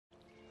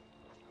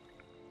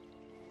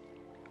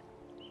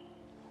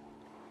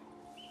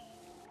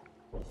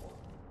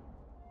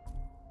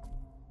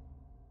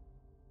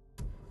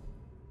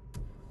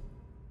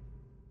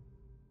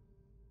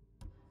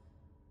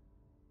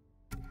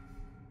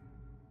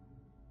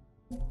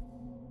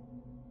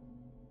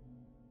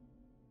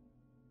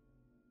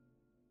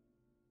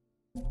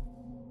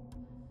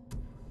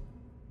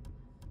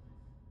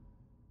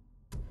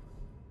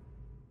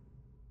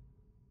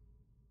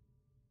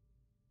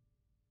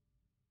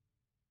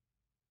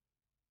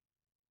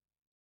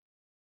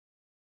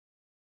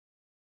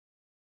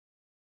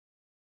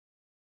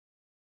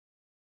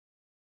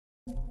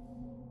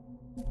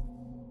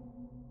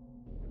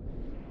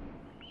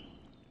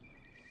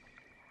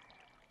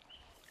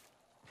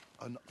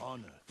An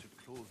honor to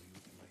clothe you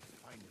in my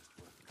finest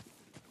work.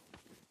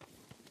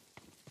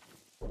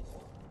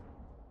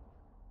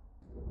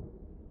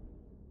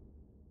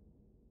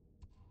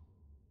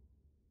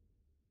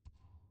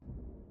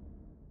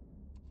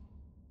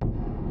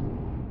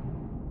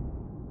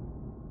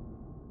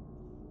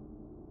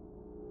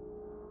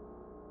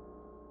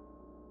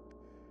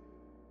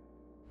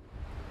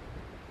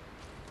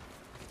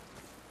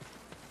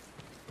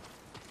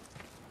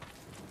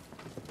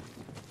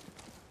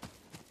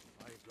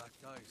 Black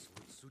dice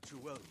would suit you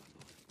well, my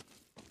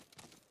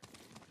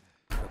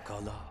lord. The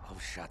color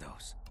of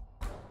shadows.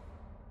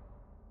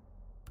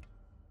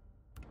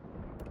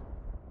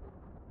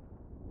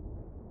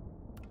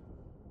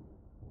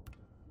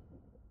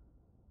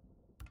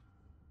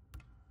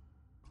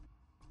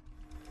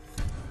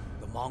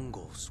 The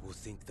Mongols will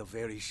think the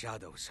very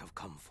shadows have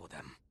come for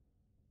them.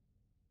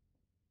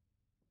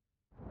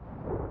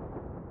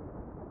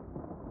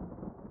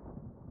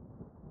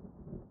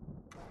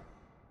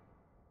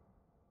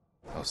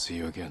 I'll see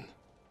you again.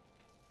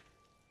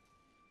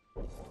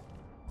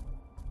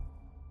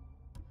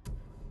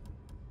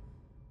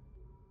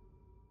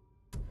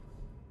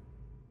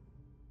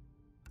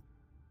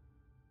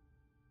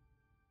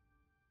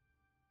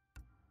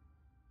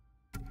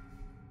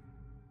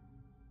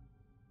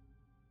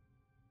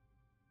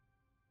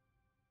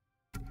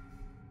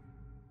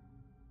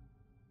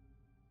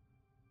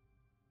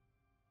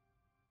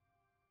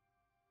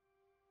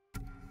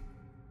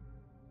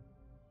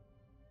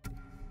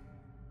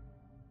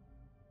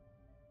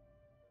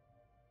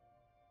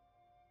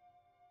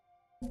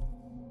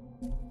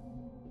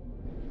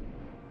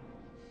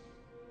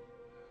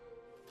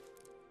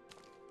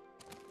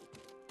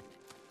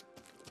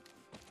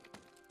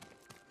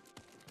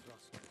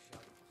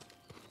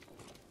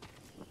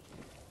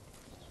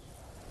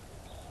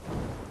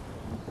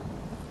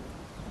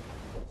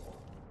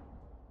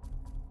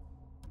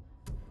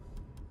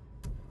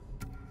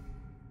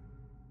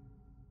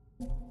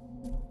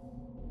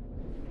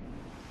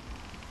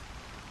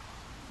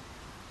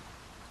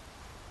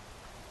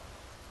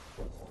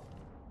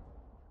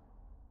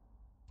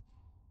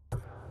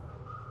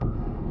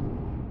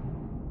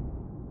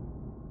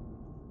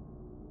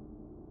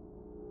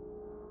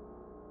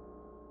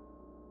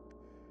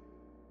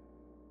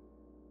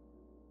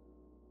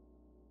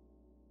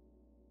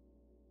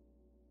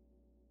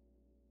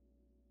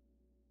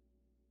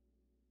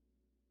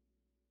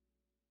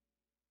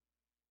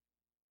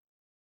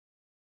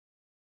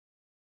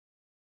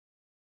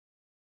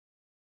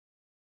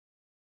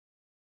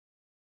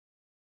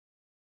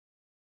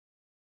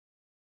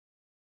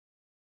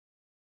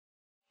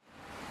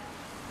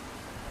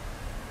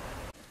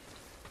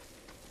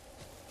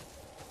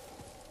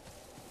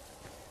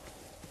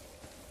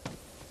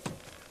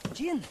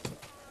 Jin,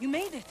 you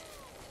made it!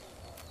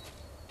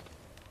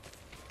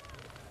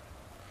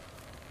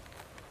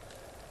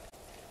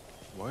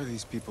 Why are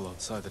these people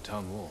outside the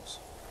town walls?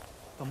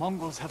 The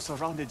Mongols have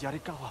surrounded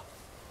Yarikawa.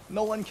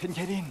 No one can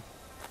get in.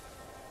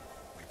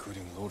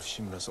 Recruiting Lord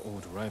Shimura's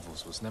old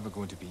rivals was never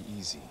going to be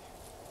easy.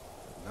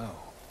 But now...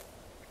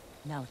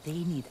 Now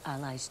they need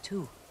allies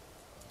too.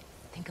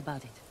 Think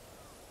about it.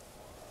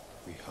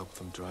 we help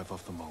them drive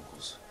off the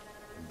Mongols,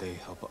 and they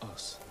help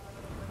us.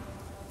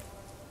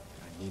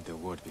 I need their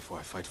word before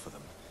I fight for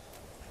them.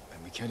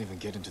 And we can't even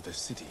get into the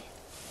city.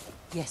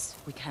 Yes,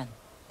 we can.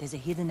 There's a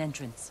hidden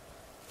entrance.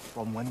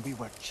 From when we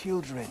were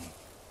children.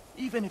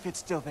 Even if it's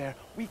still there,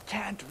 we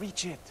can't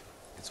reach it.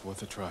 It's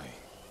worth a try.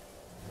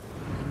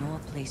 I know a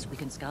place we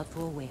can scout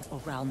for a way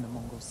around the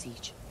Mongol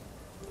siege.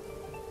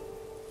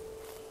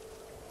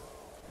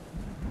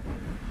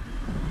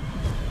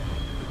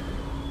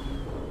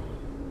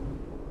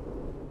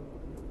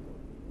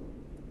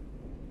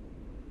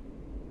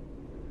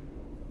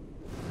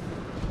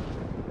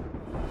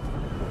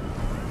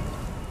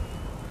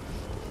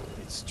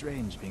 It's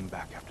strange being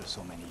back after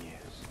so many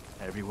years.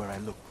 Everywhere I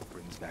look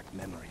brings back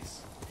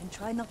memories. And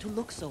try not to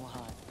look so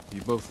hard.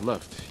 You both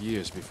left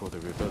years before the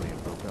rebellion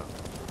broke out.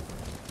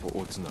 For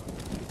Otsuna.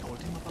 You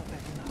told him about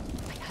that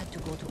enough. I had to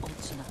go to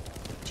Otsuna.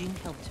 Jin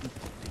helped me.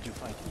 Did you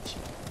fight Ichi?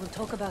 We'll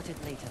talk about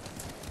it later.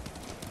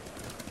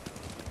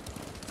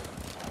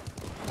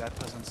 That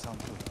doesn't sound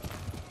good.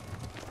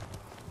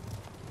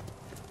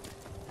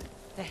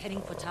 They're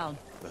heading for town.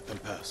 Let them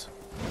pass.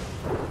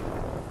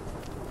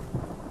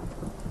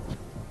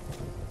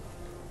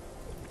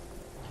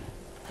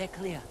 They're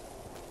clear.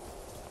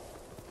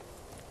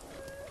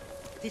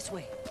 This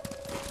way.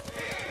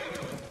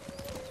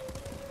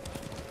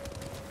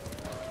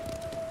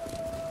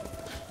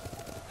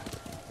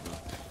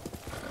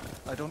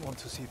 I don't want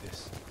to see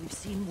this. We've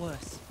seen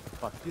worse.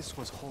 But this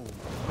was home.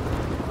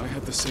 I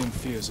had the same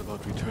fears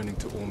about returning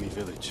to Omi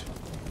village.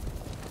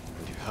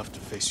 But you have to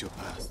face your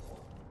path.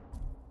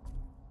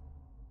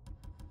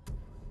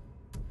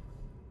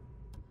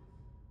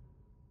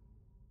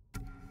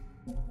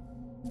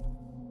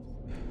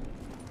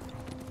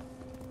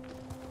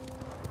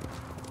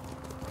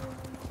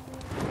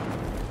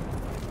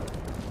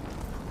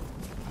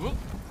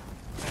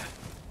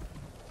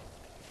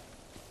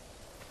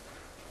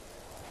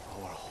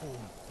 Our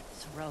home.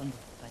 Surrounded.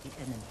 by the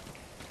enemy.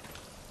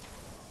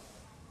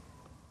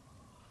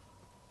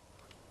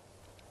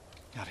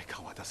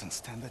 Yarikawa doesn't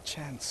stand a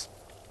chance.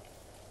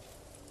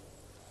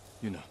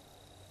 Yuna,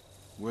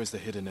 where's the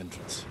hidden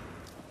entrance?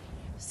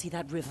 See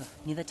that river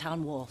near the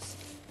town walls?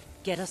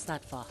 Get us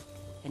that far,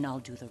 and I'll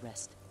do the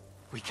rest.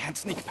 We can't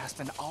sneak past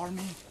an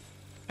army.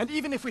 And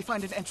even if we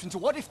find an entrance,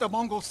 what if the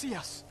Mongols see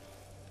us?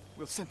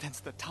 We'll sentence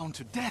the town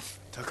to death.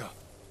 Taka,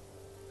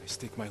 I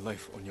stake my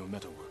life on your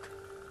metalwork.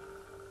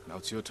 Now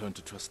it's your turn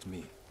to trust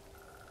me.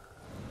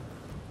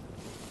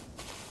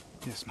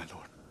 Yes, my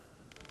lord.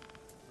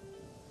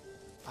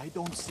 I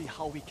don't see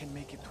how we can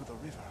make it to the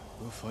river.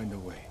 We'll find a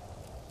way.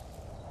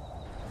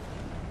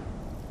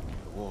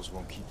 The walls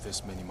won't keep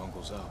this many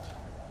Mongols out.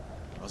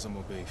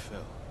 Azamo Bay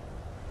fell.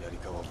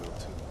 Yarikawa will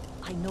too.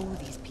 I know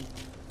these people.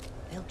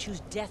 They'll choose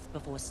death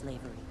before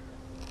slavery.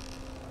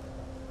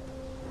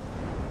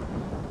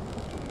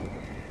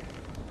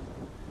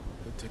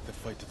 We'll take the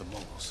fight to the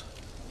Mongols.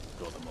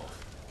 Draw them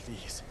off.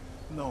 Please,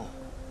 no.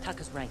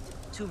 Taka's right.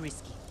 Too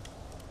risky.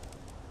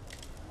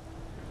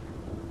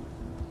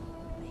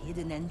 The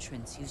hidden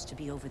entrance used to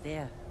be over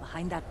there,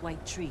 behind that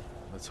white tree.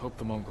 Let's hope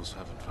the Mongols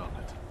haven't found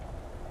it.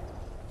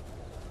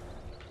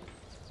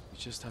 We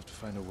just have to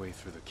find a way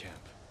through the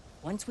camp.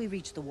 Once we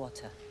reach the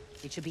water,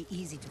 it should be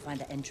easy to find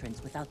the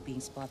entrance without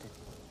being spotted.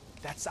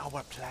 That's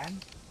our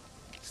plan?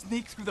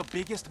 Sneak through the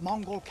biggest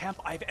Mongol camp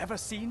I've ever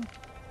seen?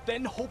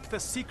 Then hope the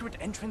secret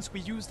entrance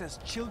we used as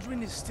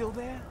children is still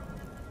there?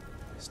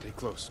 Stay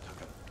close,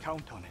 Taka.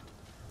 Count on it.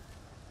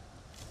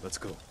 Let's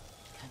go.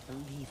 Can't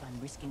believe I'm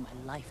risking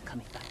my life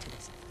coming back to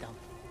this dump.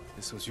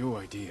 This was your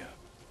idea.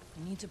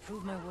 I need to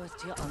prove my worth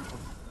to your uncle.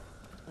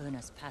 Earn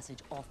us passage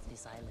off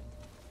this island.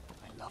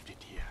 I loved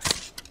it here.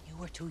 You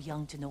were too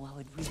young to know how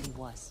it really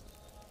was.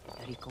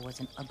 Yariko was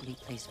an ugly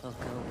place for a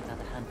girl without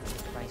a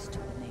handful of rice to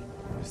her name.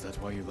 Is that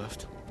why you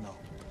left? No.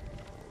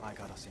 I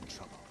got us in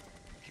trouble.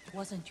 It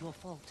wasn't your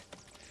fault.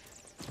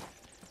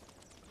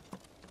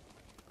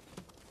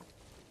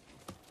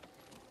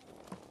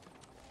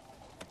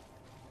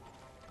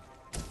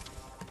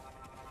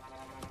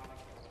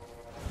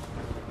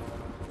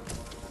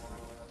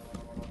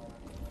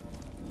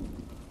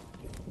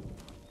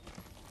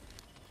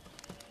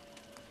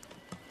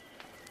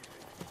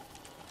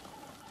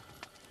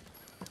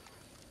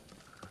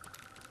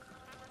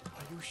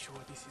 Are you sure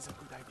this is a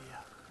good idea?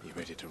 You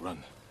ready to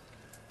run?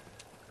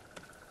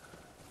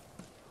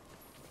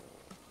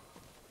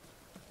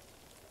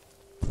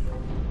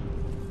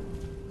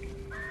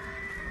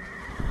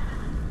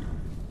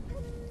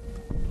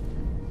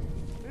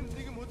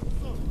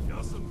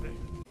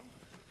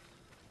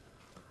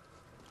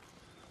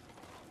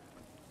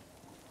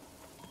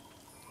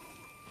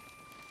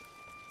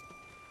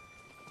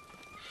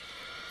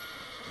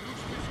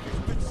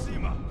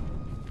 Tsushima!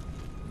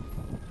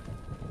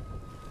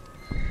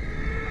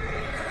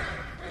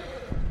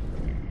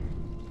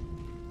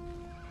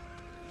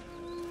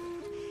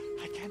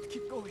 I can't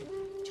keep going.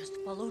 Just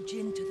follow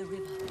Jin to the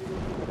river.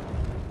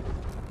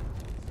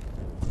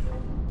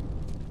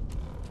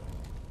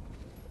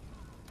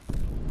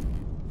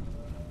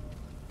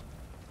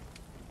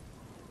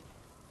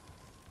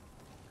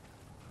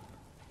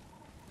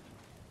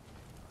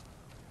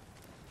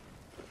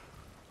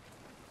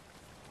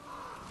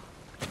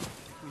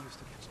 We used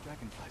to catch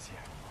dragonflies here,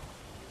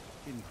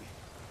 didn't we?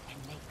 And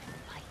make them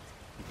fight.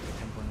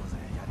 And one was a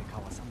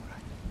Yarikawa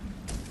samurai.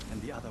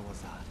 And the other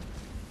was a...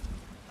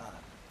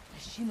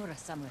 The Shimura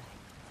samurai.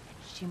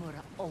 And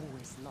Shimura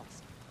always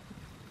lost.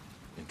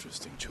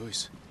 Interesting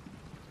choice.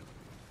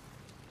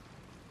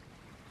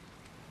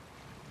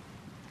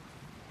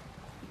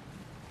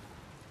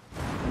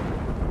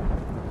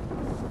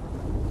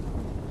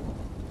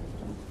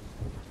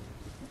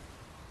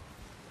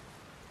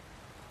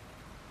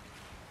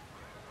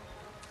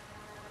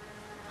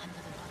 Under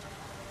the waterfall.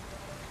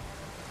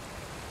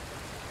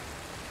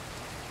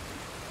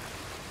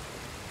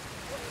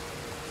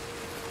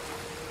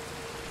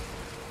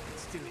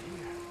 It's still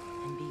here.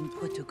 And being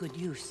put to good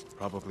use.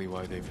 Probably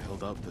why they've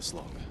held out this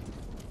long.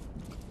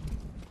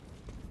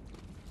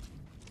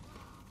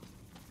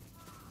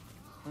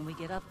 When we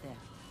get up there,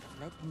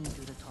 let me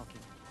do the talking.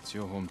 It's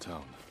your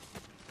hometown.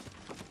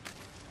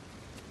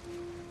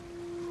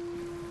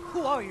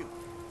 Who are you?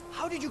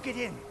 How did you get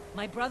in?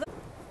 My brother?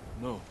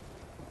 No,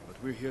 but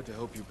we're here to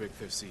help you break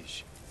their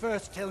siege.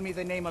 First, tell me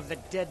the name of the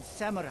dead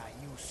samurai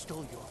you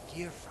stole your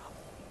gear from.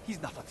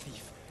 He's not a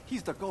thief.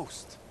 He's the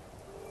ghost.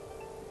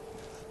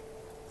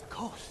 The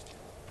ghost?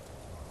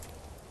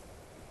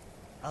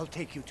 I'll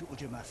take you to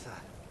Ujimasa.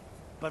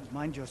 But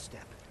mind your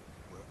step.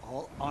 We're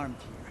all armed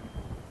here.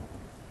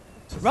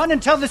 Run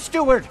and tell the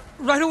steward!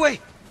 Right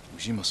away!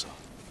 Ujimasa.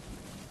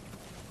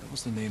 That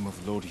was the name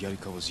of Lord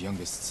Yarikawa's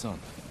youngest son.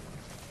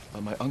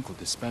 But my uncle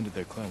disbanded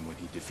their clan when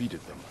he defeated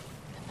them.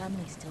 The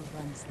family still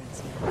runs things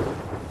here.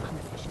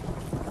 Unofficially.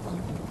 The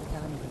uncle put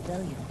down a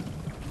rebellion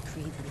and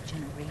created a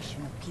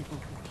generation of people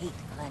who hate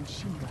Clan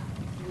Shimura.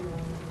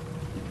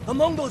 The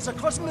Mongols are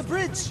crossing the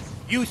bridge!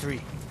 You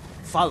three,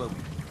 follow me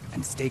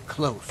and stay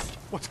close.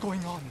 What's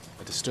going on?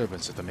 A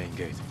disturbance at the main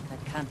gate.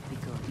 That can't be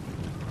good.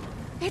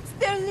 It's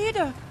their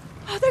leader!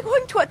 Are they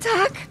going to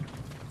attack?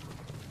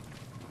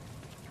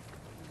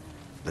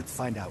 Let's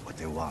find out what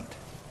they want.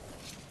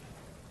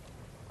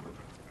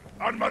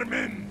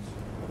 Armarmin,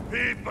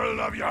 people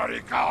of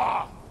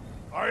Yarikawa,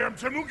 I am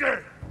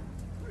Temuge,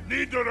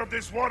 leader of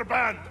this war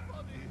band.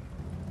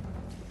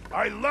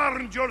 I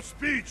learned your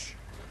speech,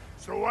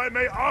 so I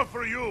may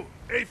offer you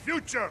a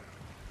future.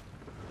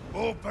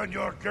 Open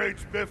your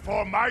gates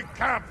before my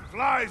camp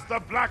flies the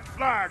black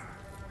flag,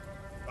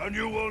 and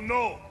you will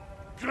know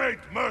great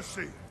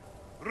mercy.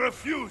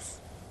 Refuse,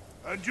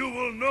 and you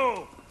will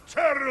know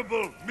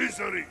terrible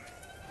misery.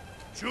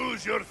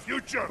 Choose your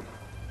future,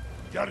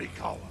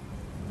 Yarikawa.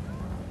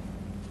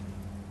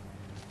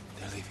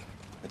 They're leaving.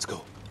 Let's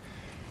go.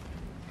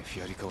 If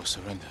Yarikawa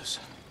surrenders,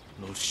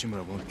 Lord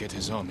Shimura won't get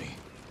his army.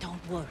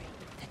 Don't worry.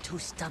 They're too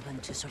stubborn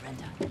to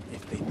surrender.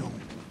 If they don't,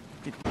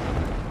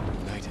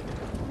 United,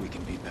 we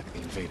can beat back the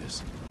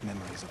invaders.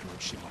 memories of Lord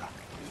Shimura.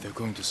 If they're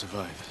going to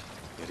survive,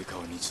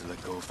 Yarikawa needs to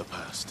let go of the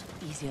past.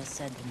 Easier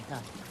said than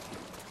done.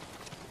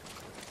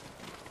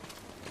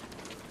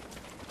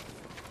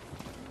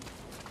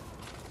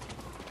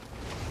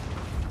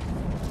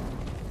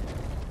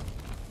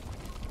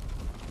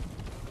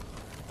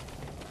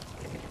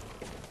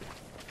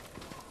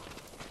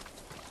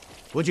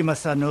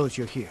 Ujima-san knows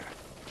you're here.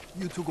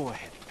 You two go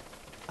ahead.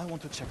 I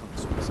want to check on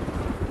the source.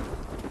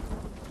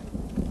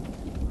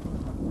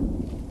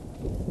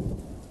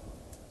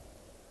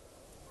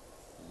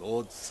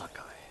 Lord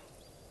Sakai.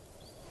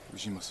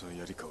 Ujimasa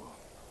Yarikawa.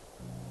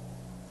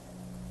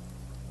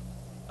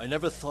 I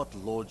never thought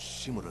Lord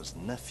Shimura's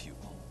nephew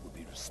would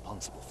be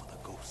responsible for the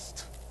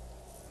ghost.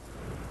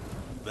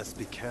 Best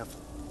be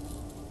careful,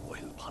 or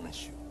he'll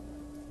punish you.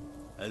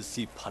 As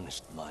he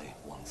punished my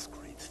once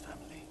great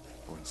family.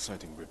 For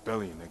inciting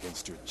rebellion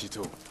against your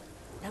Jito.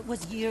 That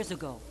was years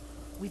ago.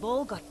 We've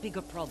all got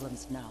bigger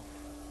problems now.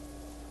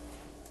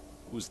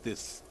 Who's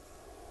this?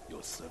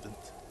 Your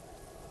servant?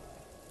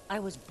 I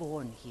was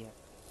born here.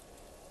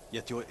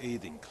 Yet you're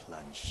aiding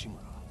Clan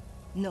Shimura.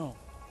 No,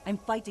 I'm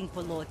fighting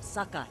for Lord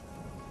Sakai.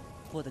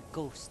 For the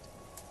ghost.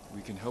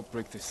 We can help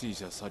break the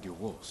siege outside your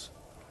walls.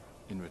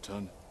 In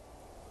return,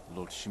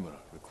 Lord Shimura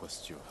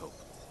requests your help.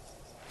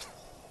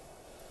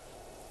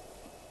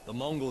 The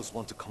Mongols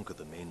want to conquer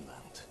the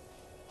mainland.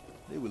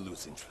 They will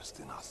lose interest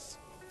in us.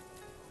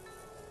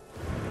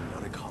 And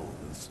Yarikawa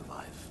will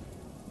survive.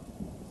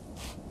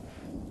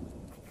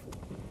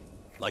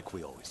 Like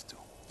we always do.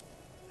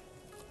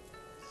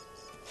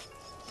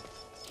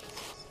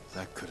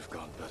 That could have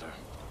gone better.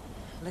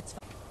 Let's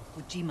fight.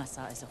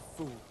 Ujima-sa is a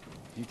fool.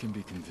 He can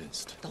be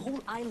convinced. The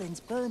whole island's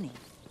burning,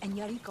 and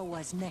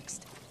Yarikawa's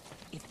next.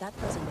 If that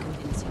doesn't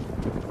convince him,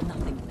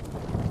 nothing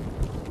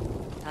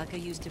will. Taka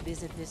used to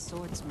visit this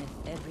swordsmith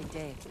every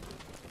day.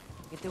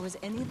 If there was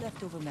any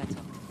leftover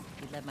metal,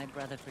 he'd let my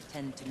brother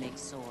pretend to make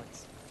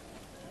swords.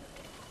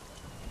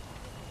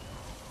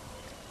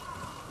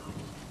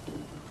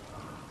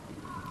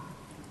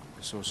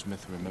 The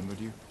swordsmith remembered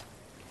you?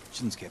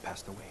 Shinsuke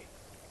passed away.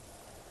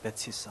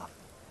 That's his son.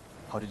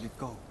 How did it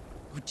go?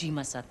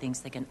 Ujima-sa thinks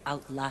they can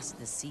outlast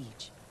the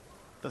siege.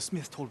 The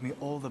smith told me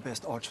all the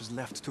best archers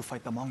left to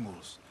fight the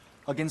Mongols,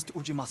 against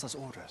Ujimasa's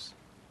orders.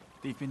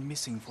 They've been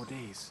missing for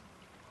days.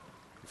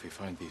 If we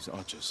find these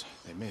archers,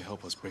 they may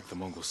help us break the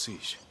Mongol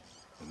siege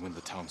and win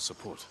the town's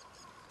support.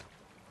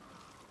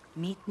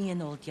 Meet me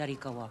in Old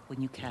Yarikawa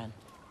when you can.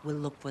 We'll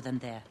look for them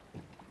there.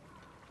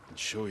 And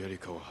show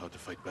Yarikawa how to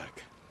fight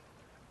back.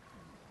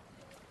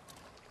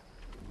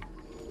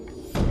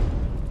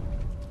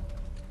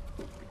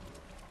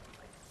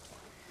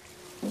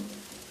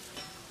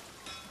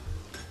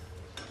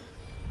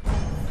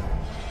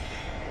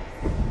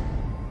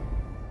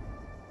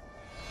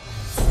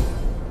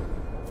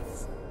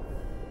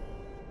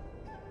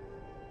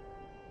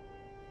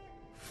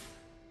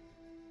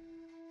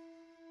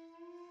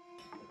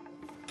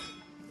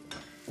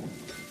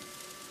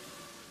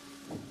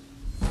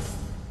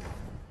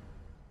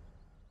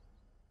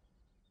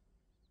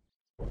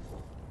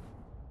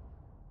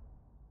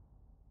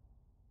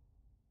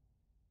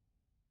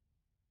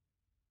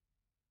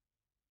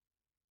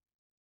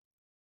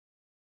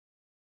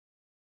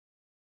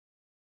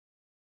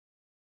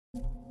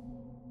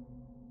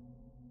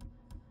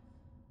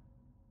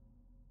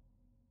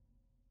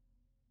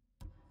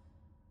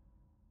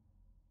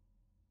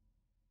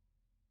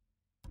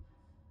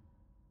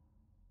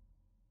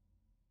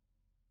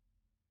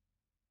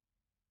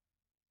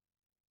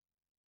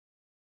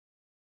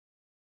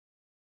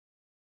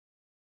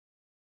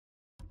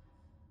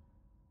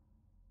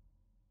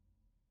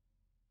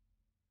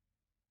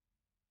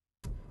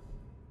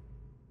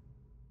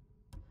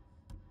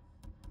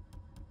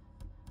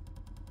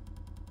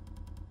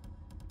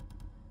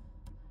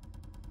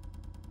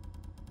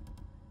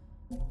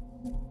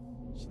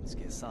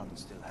 Shinsuke's son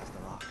still has the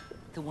rock.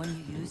 The one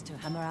you used to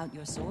hammer out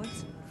your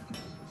swords?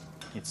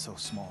 It's so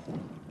small.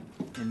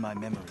 In my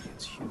memory,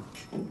 it's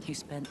huge. You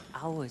spent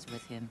hours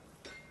with him.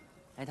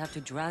 I'd have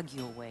to drag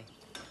you away.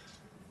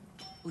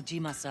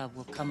 Ujima-sa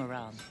will come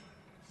around.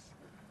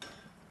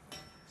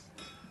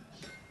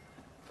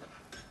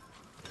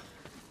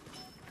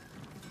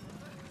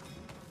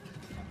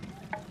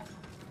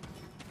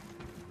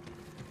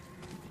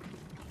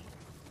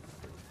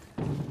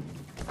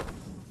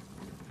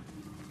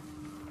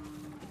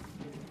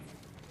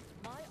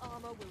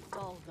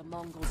 All the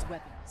Mongols'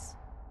 weapons.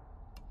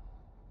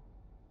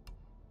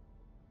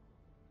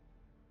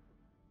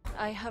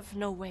 I have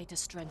no way to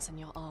strengthen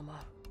your armor.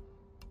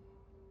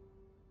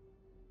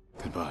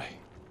 Goodbye.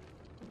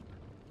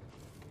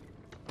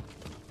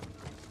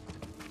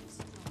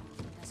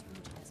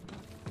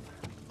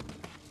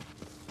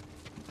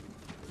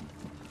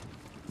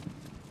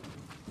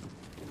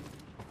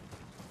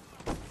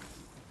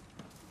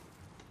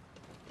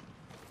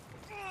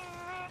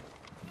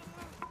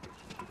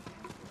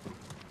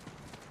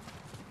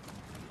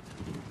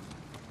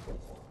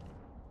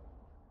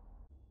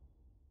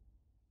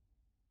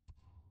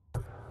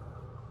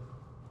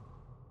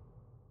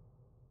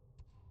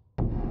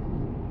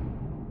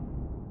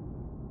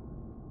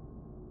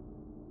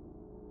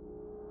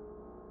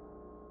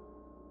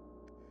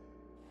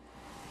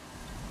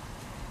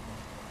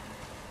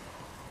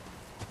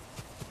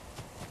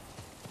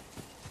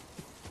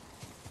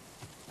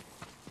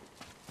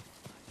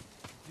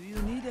 Do you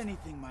need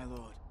anything, my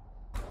lord?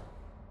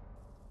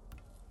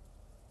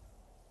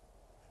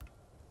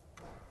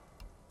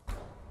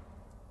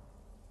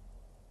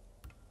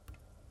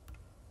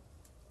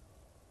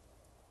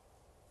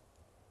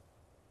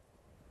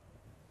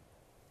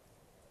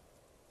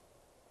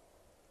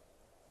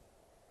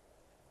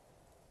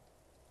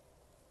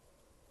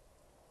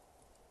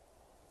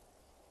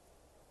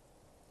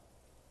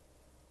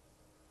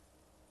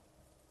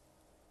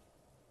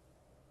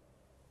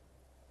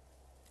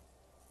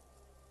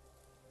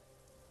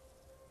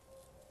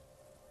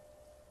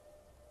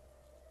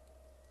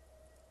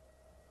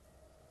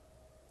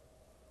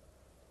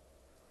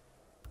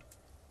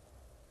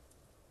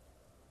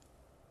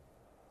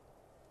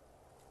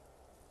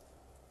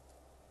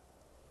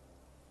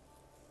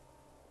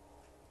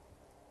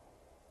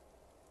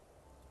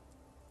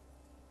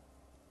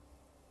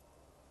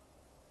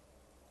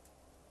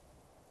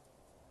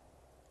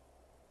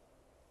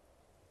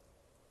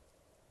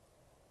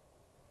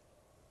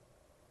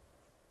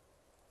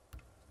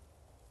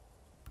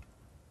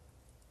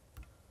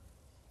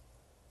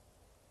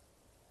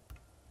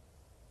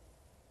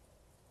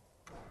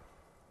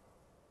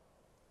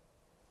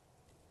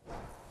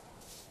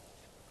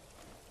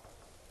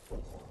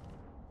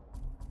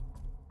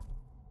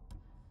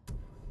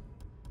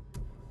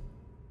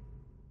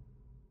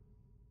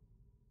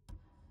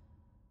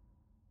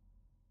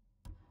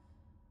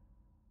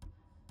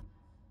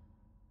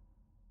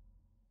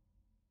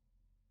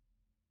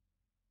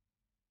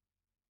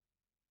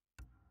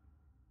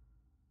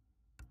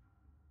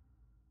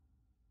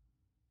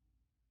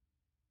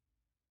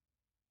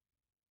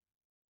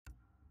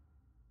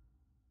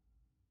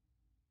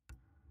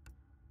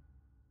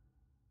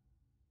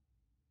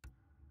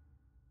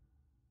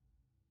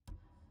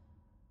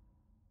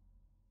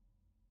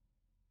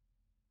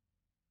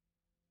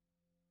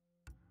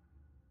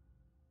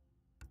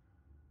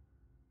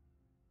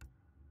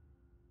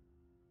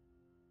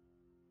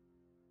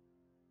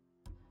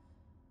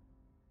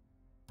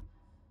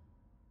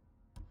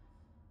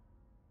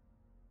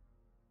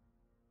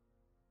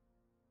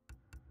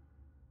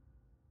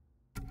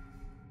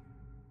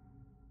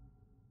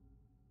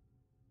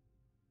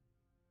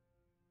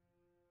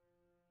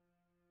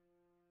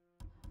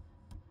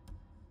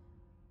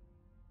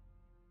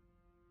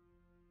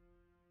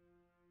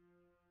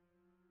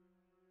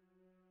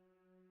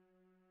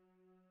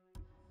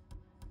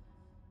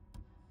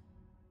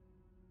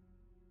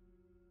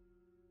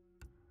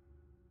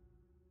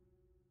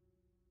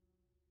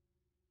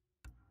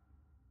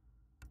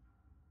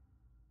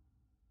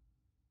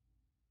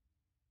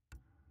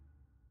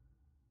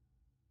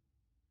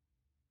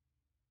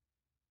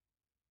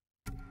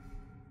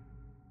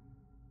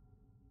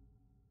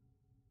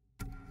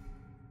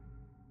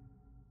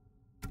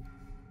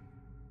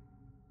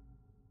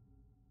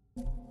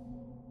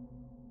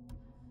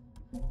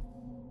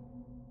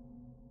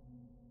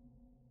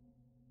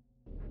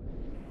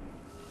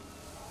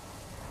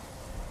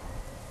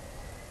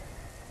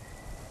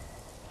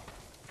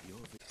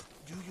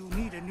 Do you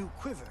need a new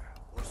quiver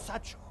or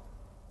satchel?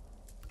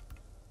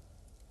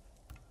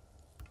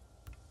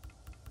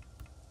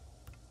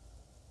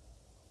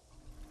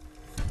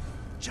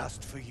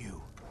 Just for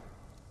you.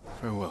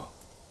 Farewell.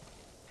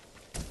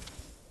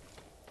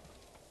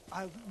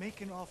 I'll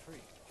make an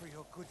offering for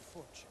your good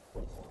fortune.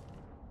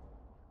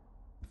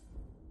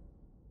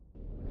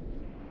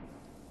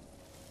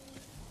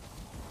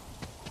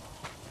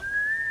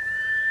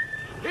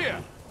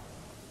 Here!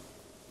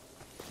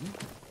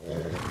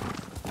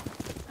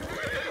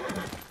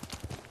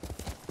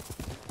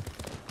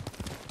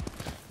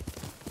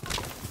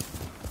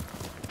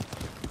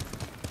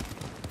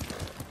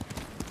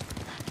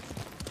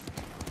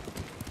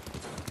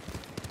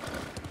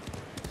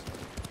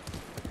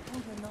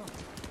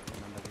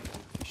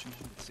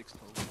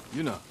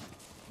 Yuna,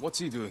 what's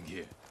he doing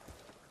here?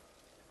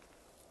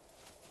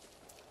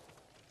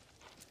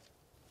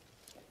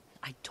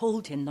 I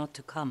told him not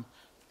to come.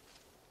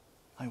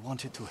 I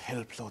wanted to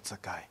help Lord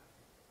Sakai.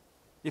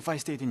 If I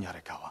stayed in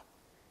Yarikawa,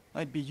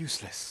 I'd be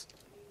useless.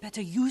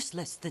 Better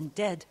useless than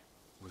dead.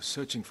 We're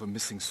searching for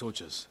missing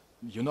soldiers.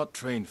 You're not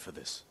trained for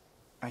this.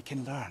 I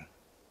can learn.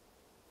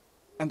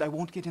 and I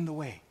won't get in the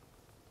way.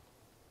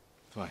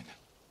 Fine.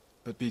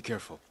 But be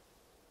careful.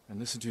 And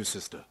listen to your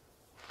sister.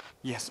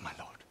 Yes, my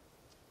lord.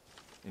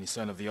 Any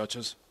sign of the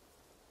archers?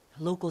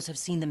 Locals have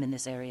seen them in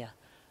this area,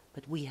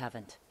 but we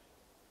haven't.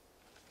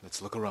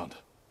 Let's look around.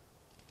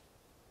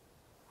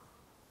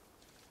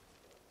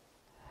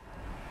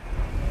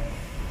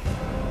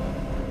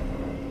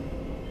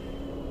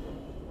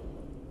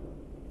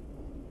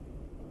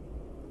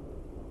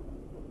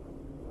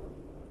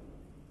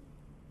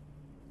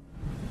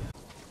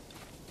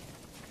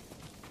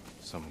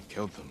 Someone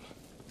killed them.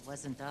 It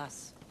wasn't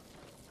us.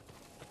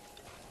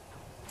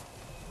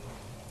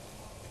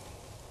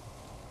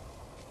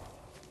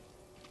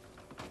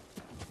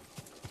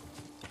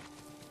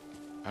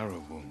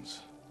 Arrow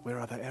wounds. Where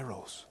are the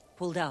arrows?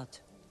 Pulled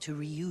out to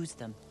reuse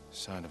them.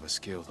 Sign of a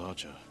skilled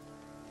archer.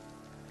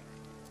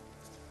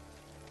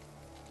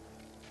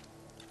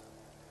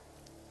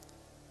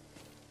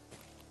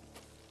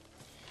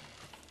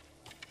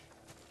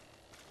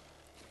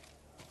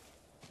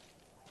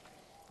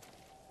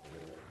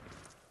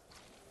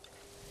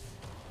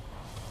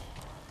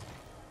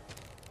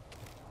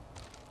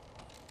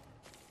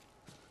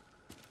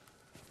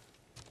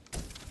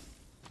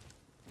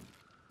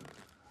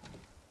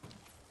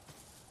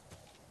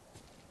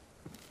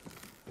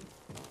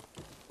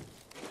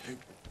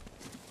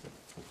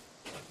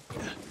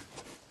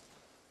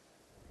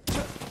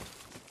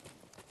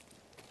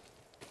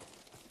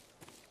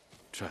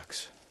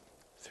 Tracks.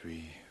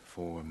 3,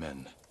 4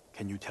 men.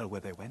 Can you tell where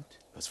they went?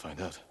 Let's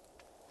find out.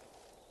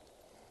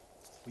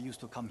 We used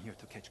to come here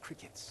to catch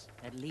crickets.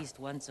 At least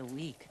once a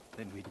week.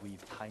 Then we'd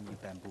weave tiny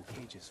bamboo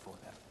cages for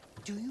them.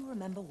 Do you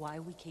remember why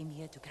we came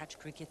here to catch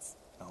crickets?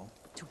 No?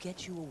 To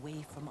get you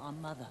away from our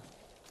mother.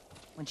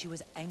 When she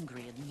was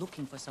angry and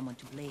looking for someone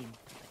to blame,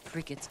 the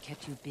crickets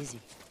kept you busy.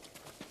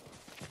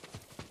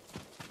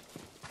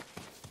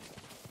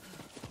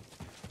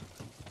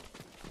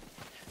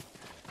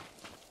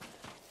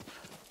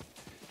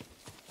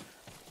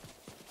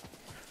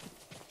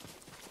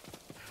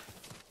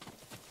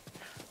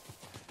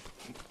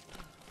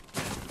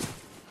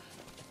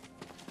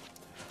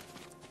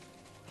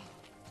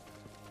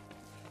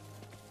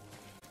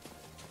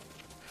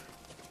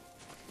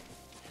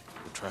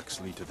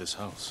 Tracks lead to this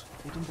house.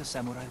 Didn't the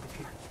samurai live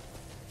here?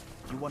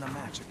 You want a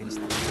match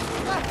against them?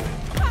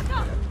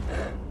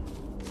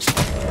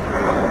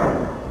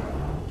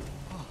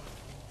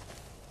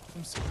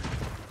 I'm sorry.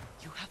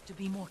 You have to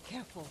be more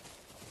careful.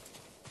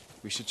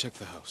 We should check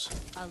the house.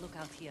 I'll look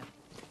out here.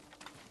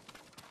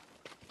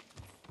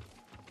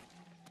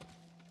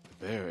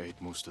 The bear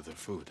ate most of their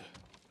food.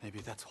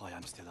 Maybe that's why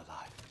I'm still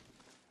alive.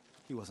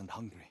 He wasn't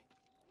hungry.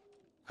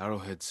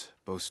 Arrowheads,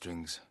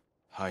 bowstrings,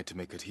 hide to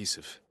make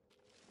adhesive.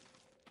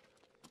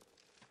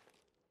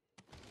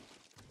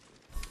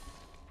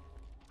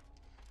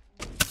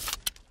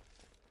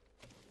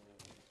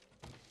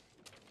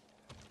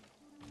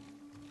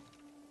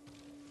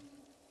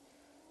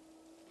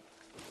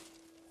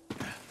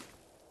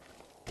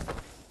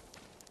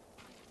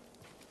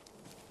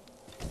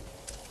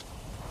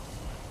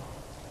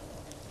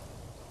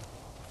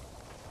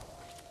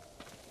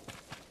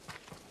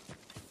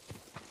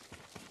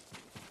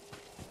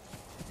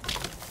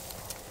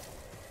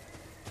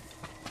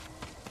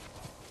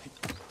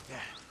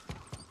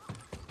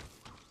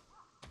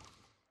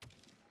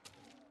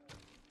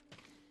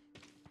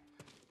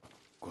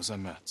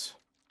 Gozan mats.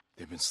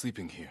 They've been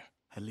sleeping here.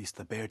 At least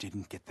the bear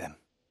didn't get them.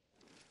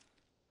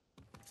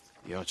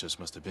 The archers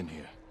must have been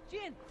here.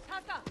 Jin!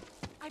 Taka!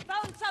 I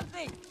found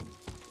something!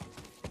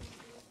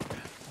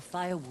 The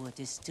firewood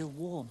is still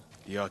warm.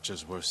 The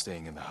archers were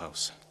staying in the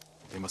house.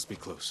 They must be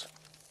close.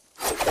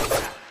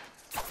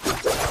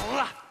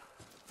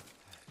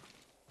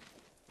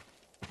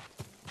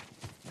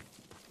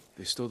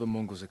 They stole the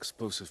Mongols'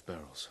 explosive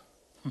barrels.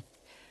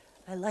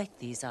 I like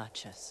these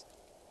archers.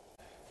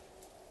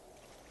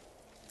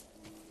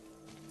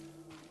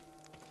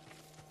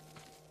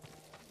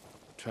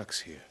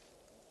 Tracks here.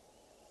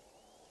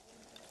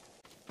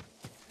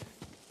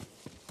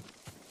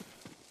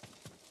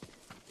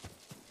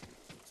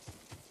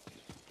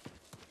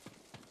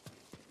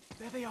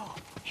 There they are.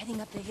 Heading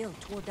up the hill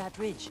toward that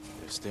ridge.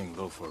 They're staying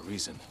low for a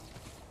reason.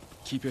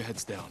 Keep your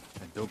heads down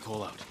and don't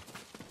call out.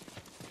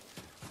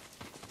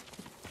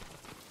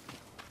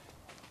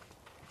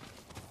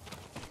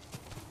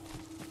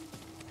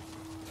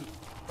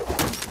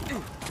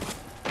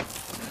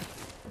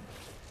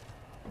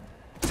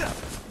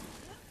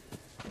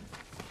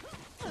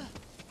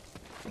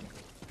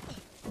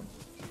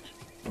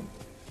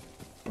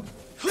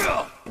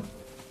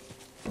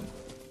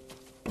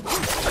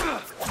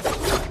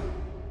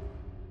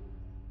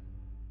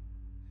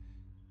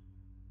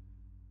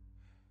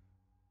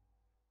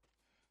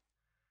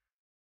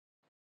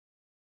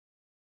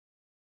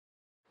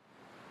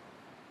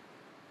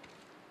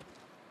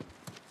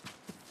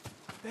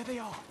 There they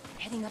are.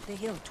 Heading up the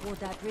hill toward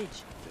that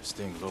ridge. They're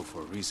staying low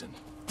for a reason.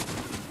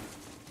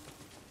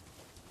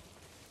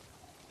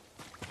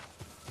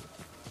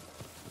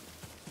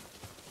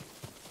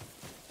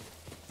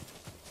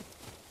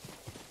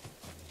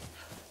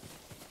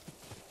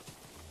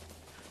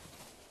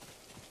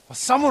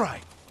 samurai!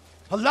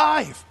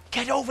 Alive!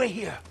 Get over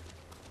here!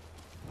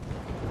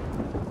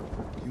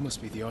 You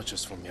must be the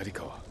archers from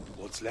Yarikawa.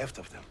 What's left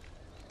of them?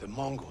 The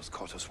Mongols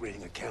caught us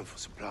raiding a camp for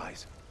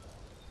supplies.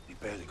 We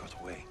barely got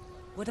away.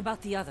 What about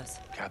the others?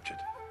 Captured.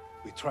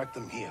 We tracked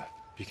them here.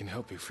 We can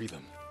help you free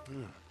them.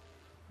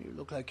 You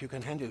look like you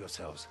can handle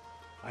yourselves.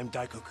 I'm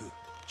Daikoku.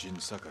 Jin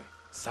Sakai.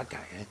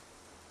 Sakai, eh?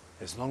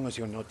 As long as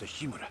you're not the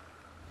Shimura.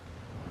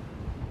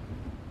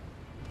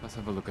 Let's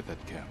have a look at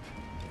that camp.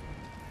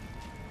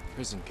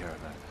 Prison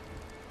caravan.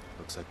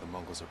 Looks like the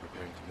Mongols are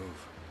preparing to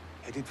move.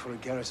 Headed for a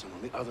garrison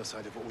on the other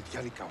side of Old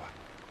Yarikawa.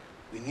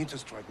 We need to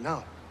strike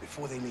now,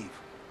 before they leave.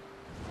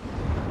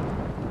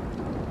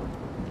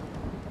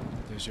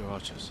 There's your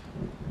archers.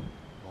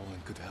 All in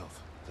good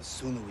health. The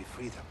sooner we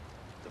free them,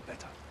 the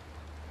better.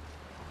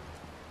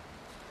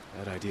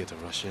 Bad idea to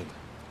rush in.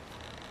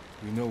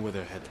 We know where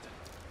they're headed.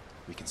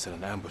 We can set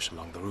an ambush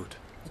along the route.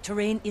 The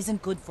terrain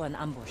isn't good for an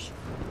ambush.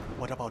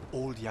 What about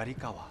Old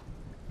Yarikawa?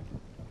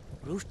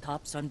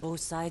 Rooftops on both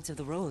sides of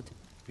the road.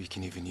 We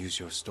can even use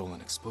your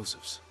stolen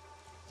explosives.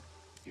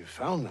 You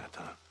found that,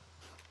 huh?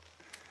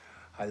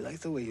 I like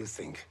the way you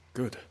think.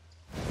 Good.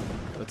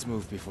 Let's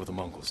move before the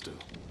Mongols do.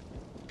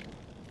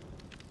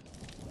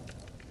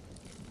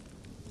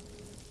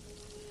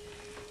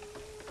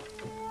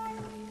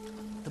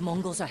 The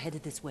Mongols are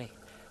headed this way.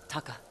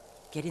 Taka,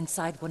 get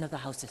inside one of the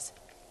houses.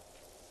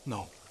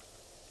 No.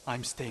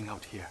 I'm staying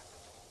out here.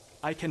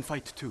 I can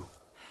fight too.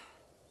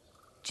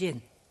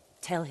 Jin,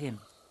 tell him.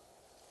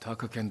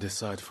 Taka can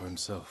decide for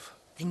himself.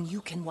 Then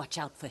you can watch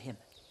out for him.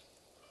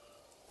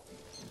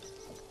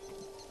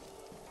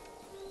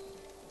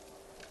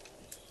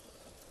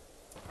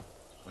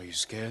 Are you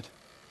scared?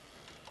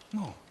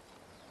 No.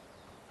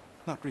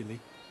 Not really.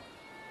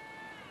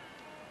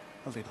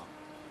 A little.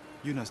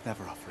 Yuna's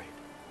never afraid.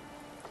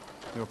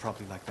 You're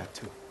probably like that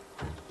too.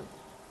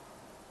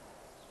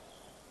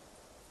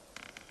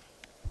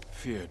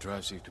 Fear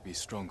drives you to be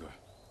stronger,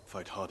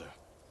 fight harder.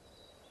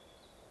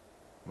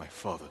 My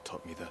father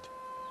taught me that.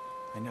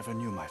 I never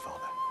knew my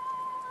father.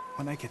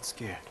 When I get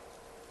scared,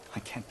 I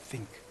can't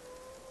think.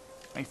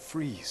 I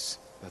freeze.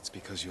 That's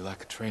because you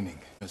lack training.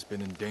 Has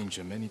been in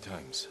danger many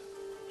times.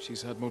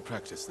 She's had more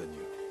practice than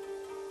you.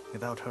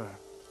 Without her,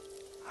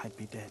 I'd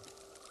be dead.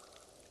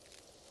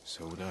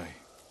 So would I.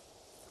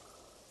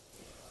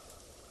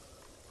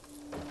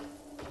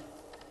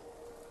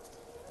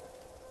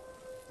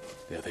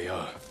 There they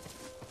are.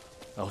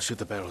 I'll shoot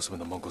the barrels when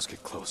the Mongols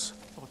get close.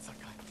 Lord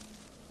Sakai,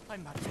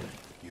 I'm not ready.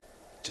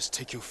 Just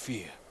take your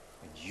fear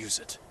and use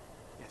it.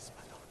 Yes,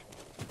 my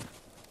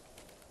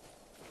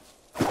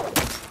lord.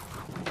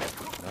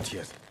 Not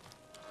yet.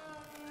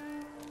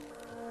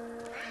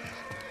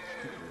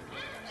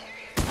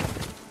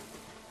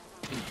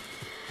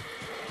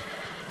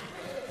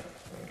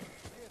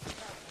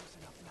 Close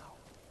enough now,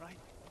 right?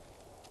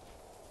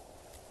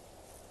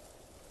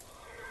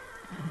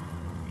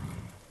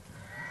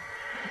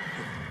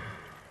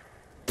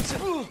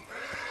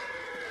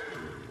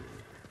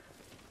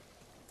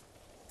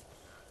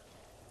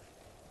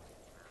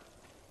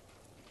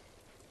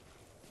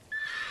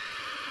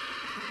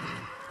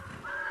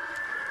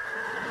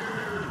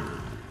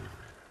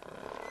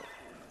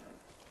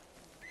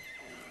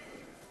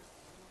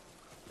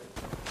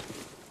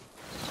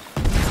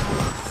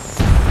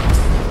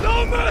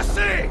 No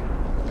mercy!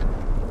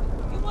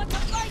 You want to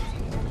fight?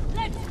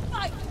 Let's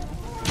fight!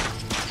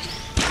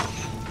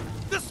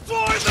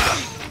 Destroy them!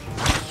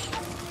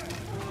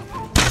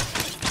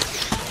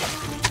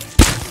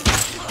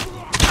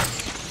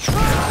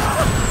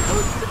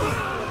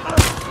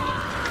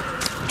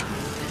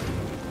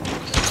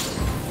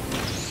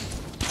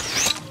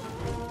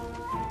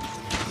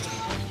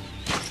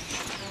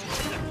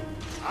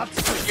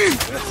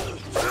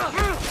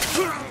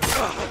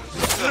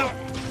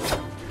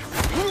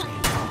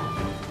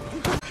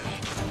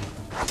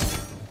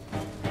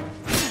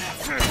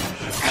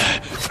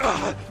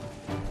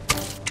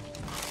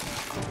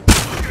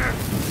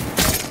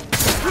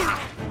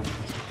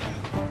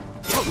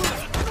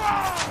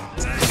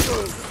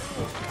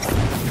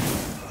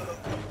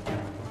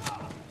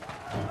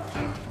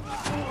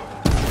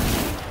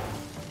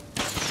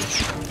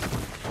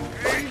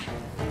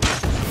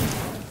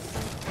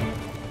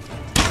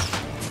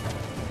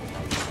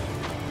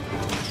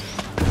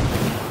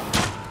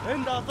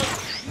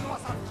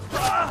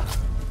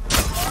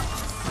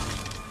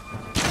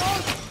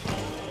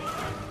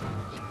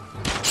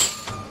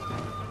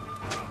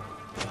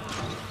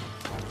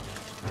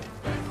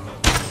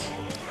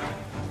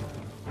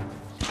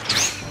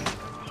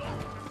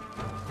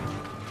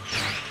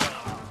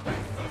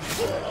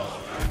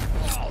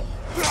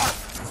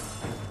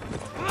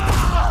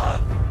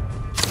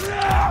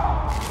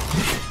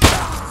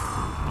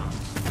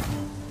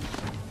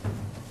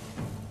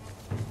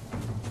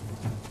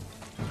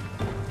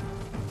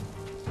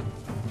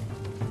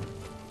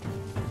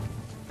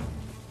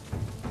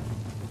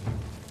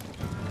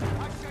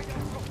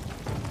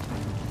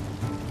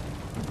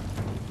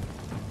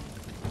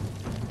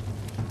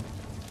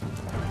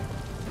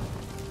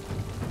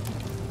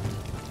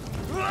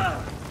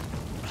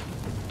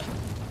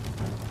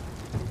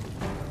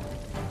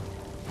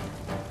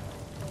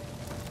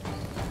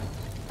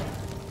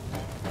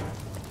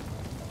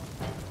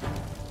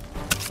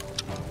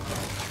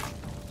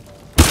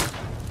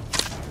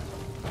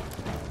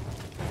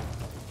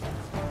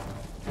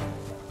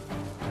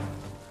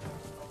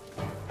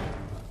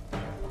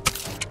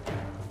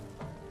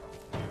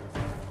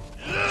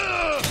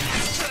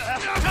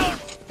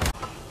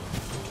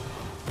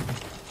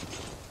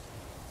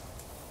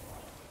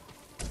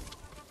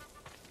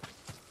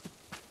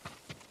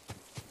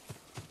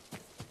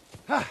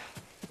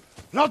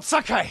 Lord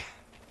Sakai!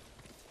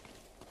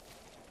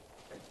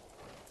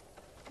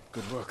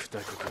 Good work,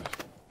 Daikoku.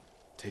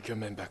 Take your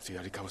men back to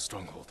Yarikawa's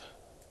stronghold.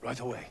 Right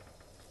away.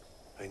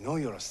 I know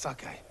you're a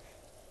Sakai,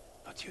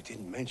 but you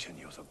didn't mention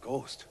you're a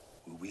ghost.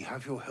 Will we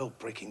have your help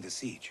breaking the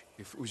siege?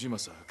 If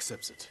Ujimasa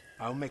accepts it.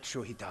 I'll make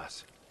sure he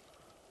does.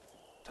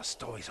 The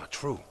stories are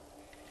true.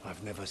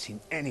 I've never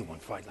seen anyone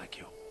fight like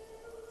you.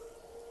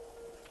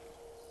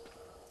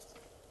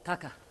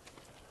 Taka,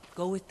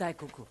 go with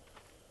Daikoku.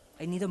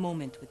 I need a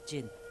moment with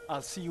Jin.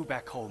 I'll see you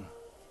back home.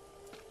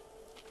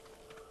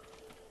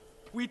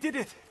 We did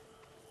it!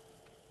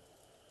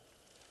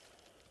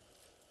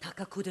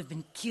 Taka could have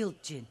been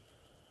killed, Jin.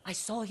 I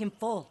saw him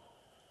fall.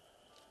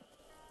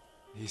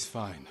 He's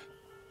fine.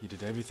 He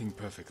did everything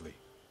perfectly.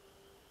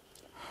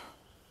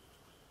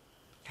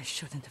 I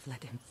shouldn't have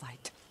let him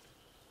fight.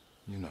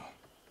 You know.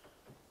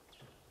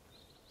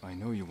 I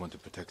know you want to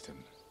protect him,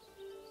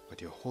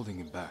 but you're holding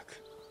him back.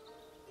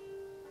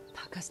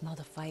 Taka's not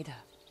a fighter.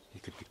 He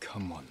could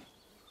become one.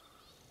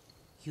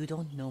 You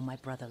don't know my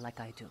brother like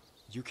I do.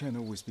 You can't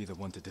always be the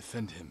one to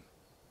defend him.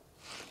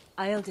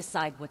 I'll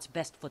decide what's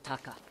best for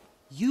Taka.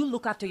 You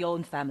look after your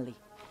own family.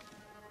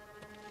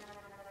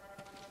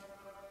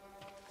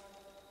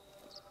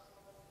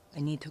 I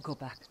need to go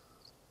back.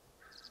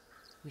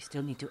 We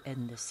still need to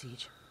end this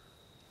siege.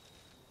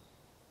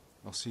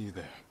 I'll see you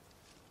there.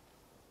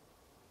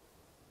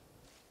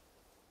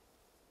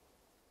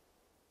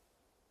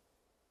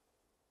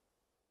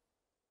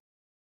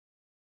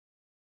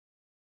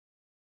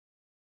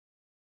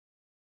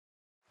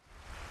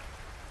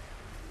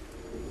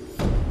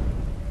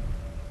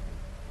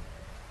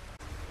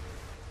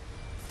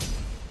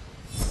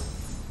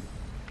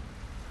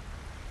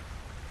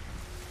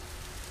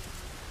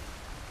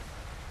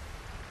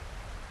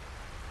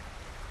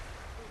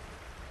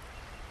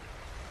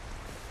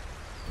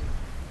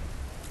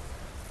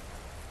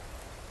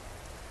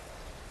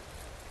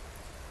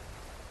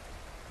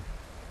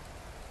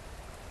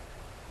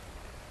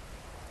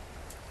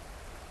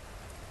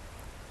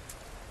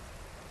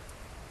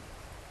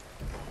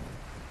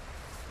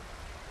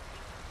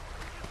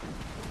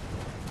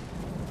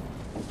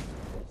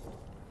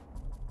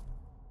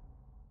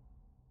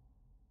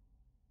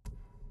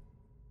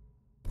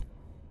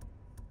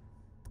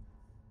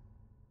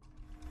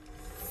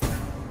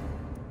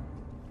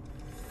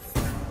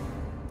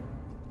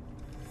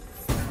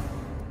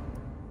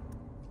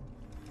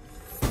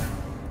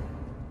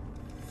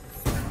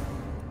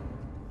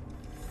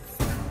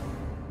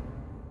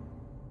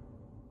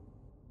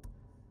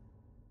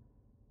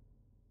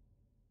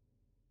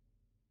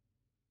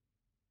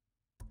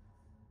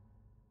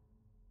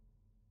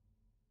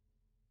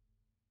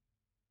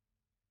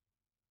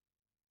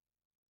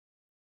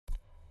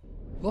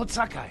 Lord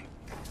Sakai!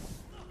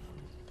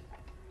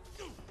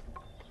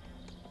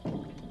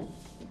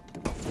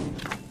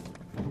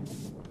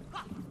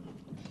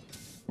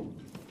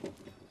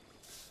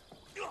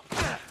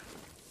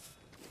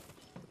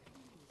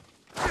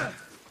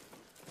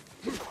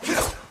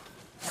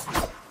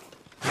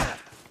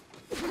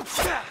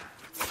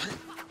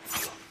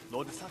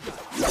 Lord Sakai,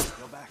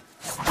 you're back.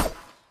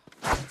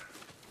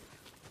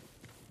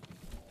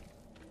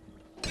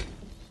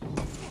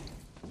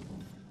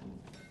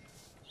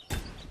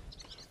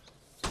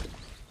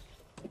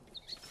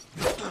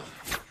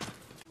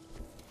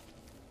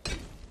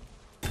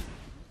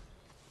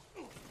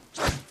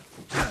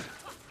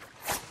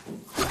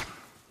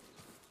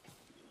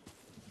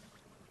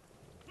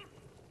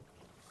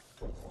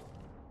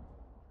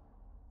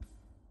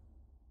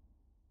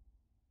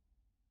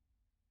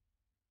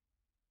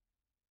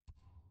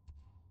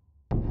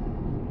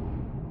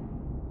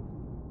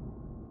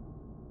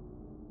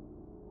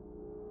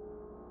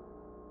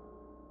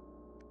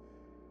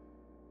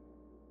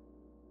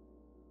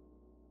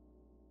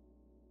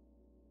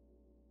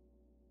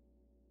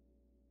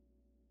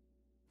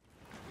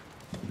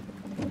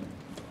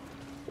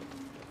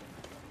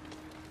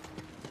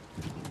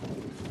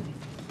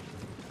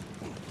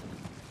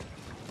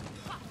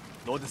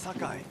 Lord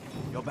Sakai,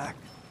 you're back.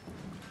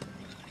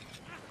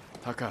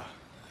 Taka.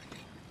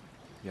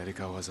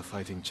 Yarikawa has a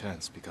fighting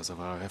chance because of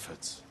our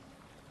efforts.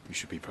 You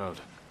should be proud.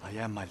 I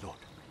am, my lord.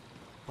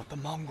 But the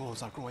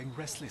Mongols are growing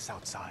restless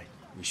outside.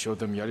 We showed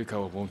them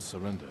Yarikawa won't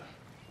surrender.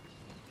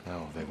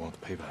 Now they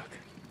won't pay back.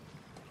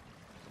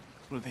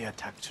 Will they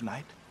attack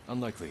tonight?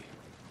 Unlikely.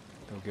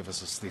 They'll give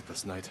us a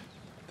sleepless night,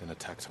 then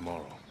attack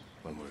tomorrow,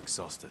 when we're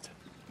exhausted.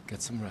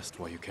 Get some rest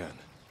while you can.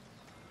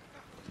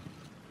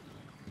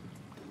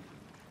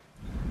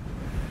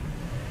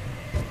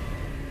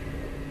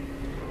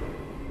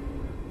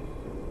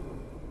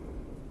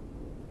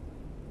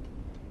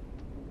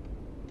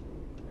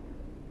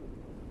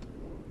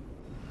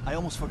 I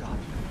almost forgot.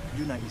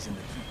 Yuna is in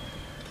the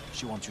keep.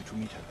 She wants you to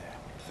meet her there.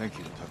 Thank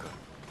you, Taka.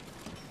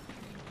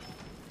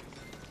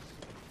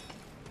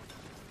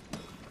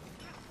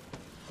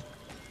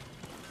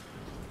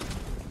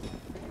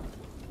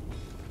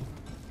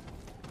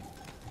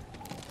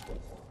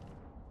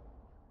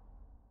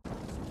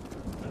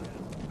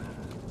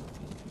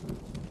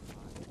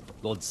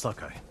 Lord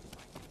Sakai.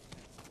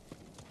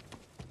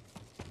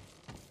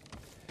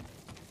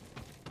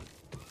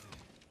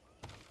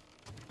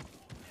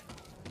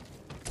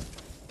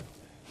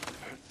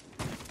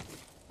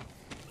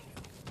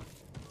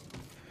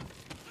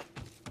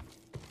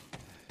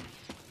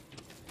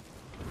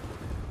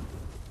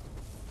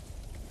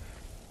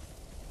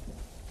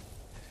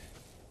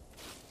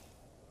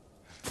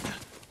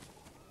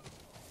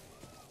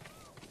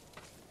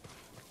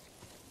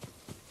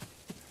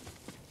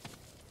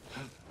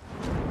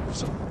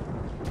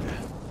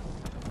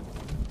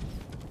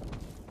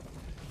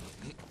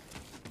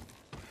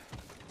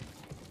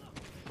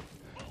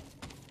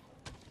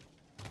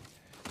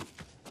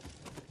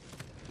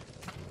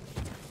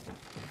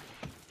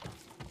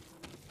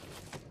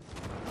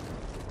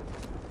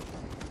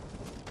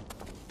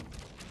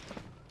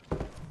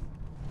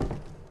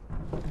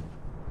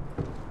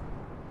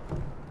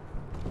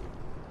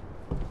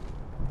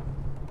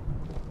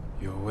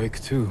 awake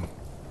too.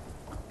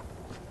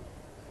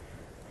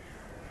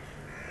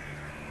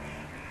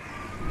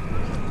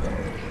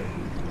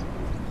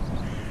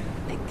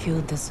 They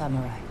killed the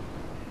samurai.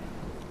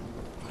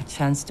 A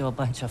chance to a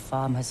bunch of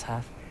farmers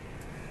have.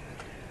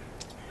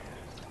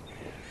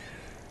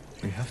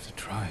 We have to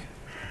try.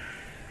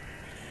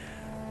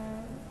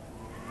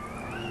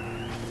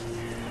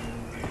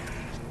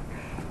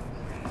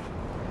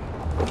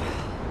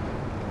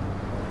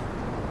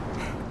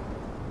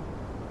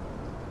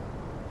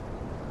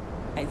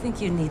 I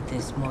think you need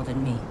this more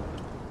than me.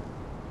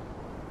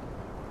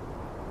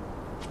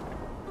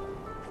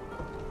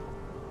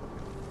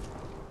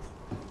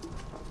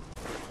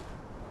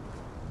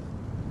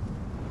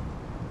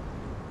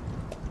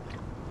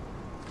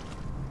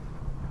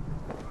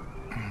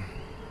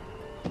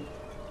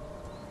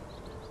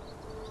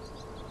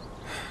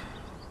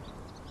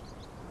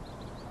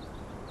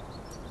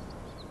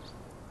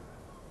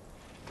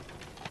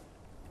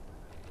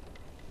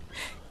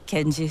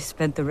 Kenji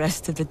spent the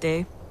rest of the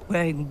day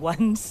wearing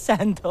one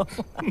sandal.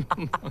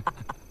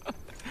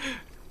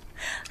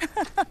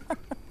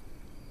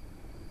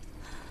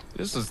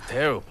 This is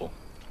terrible.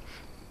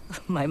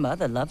 My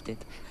mother loved it.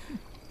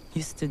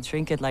 Used to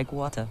drink it like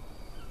water.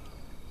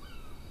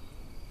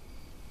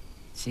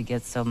 She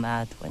gets so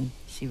mad when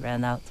she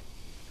ran out.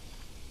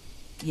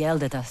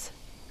 Yelled at us.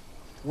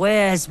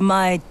 "Where's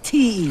my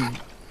tea?"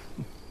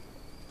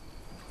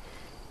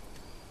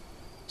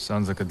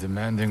 Sounds like a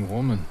demanding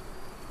woman.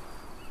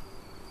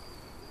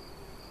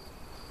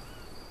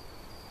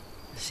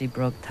 She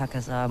broke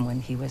Taka's arm when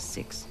he was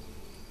 6.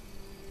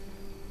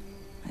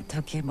 I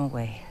took him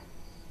away.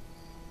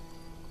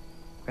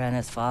 Ran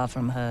as far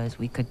from her as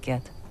we could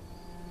get.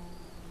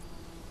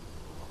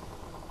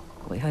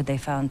 We heard they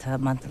found her a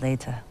month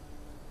later.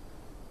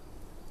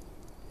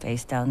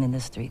 Face down in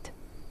the street.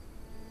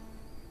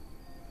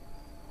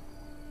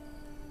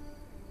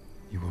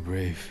 You were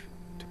brave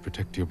to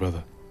protect your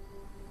brother.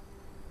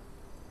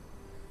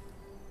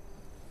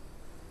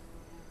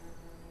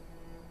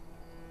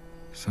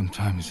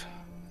 Sometimes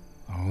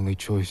our only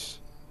choice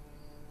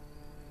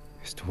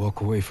is to walk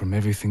away from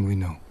everything we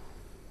know.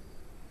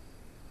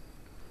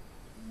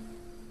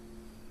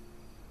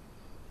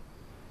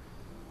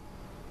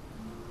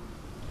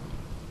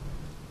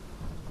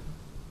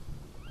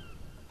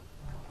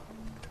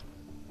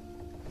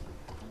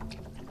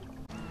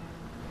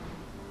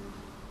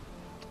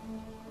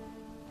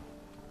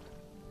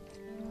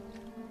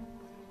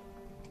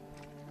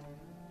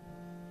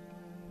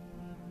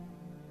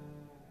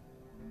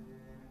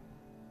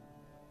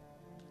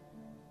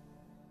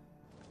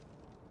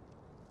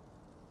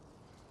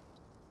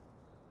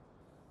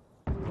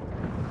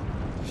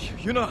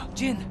 Yuna!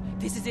 Jin,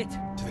 this is it.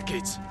 To the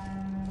gates.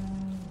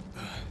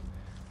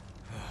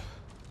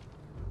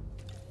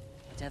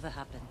 Whatever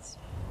happens,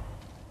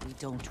 we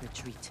don't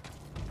retreat.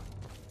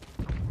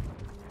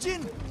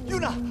 Jin!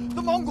 Yuna!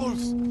 The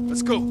Mongols!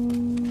 Let's go.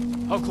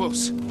 How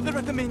close? They're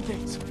at the main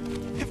gates.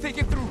 If they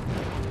get through...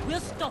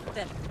 We'll stop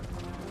them.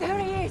 There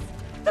he is!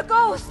 The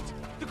ghost!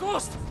 The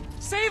ghost!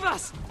 Save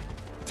us!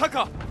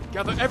 Taka,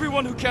 gather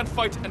everyone who can't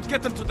fight and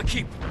get them to the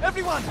keep.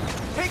 Everyone!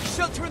 Take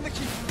shelter in the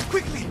keep!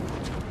 Quickly!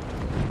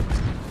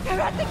 They're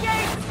at the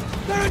gate!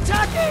 They're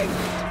attacking!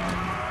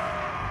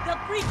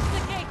 They'll breach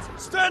the gate!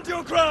 Stand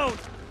your ground!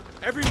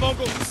 Every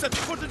Mongol who sets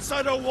foot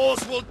inside our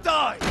walls will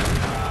die!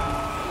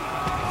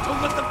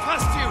 Don't let them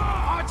past you!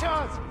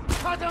 Archers!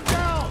 Cut them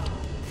down!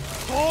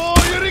 Oh,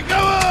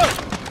 Yarikawa!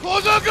 For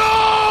the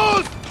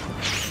ghost!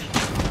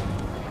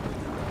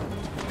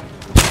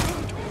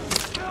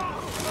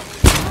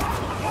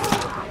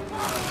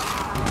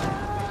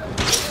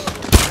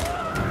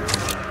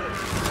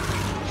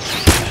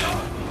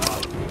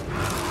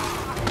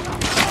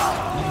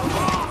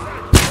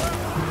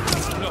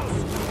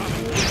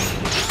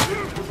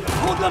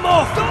 Hold them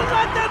off! Don't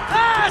let them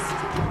pass!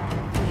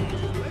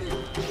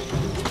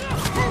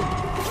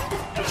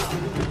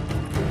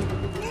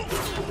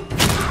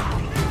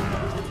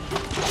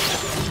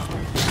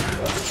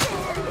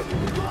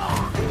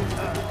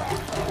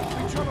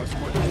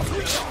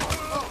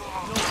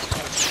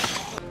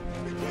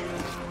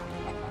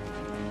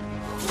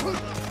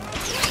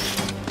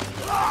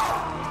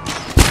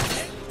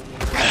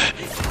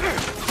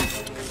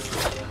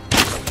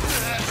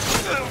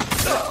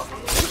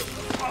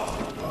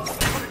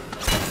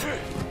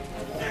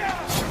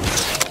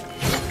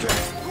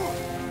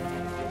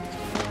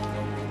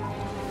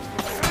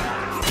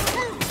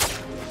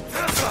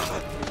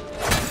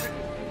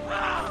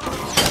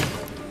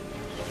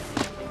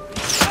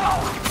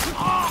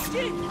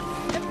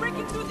 They're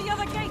breaking through the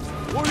other gate!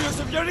 Warriors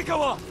of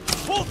Yarikawa!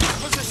 Hold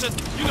this position!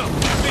 You know,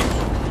 me!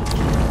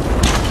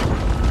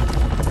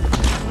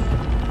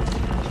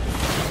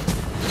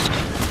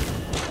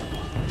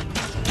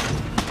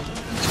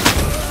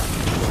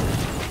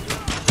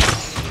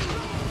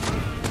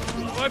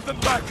 Drive them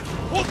back!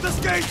 Hold this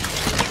gate!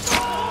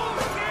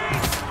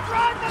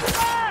 Drive them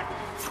back!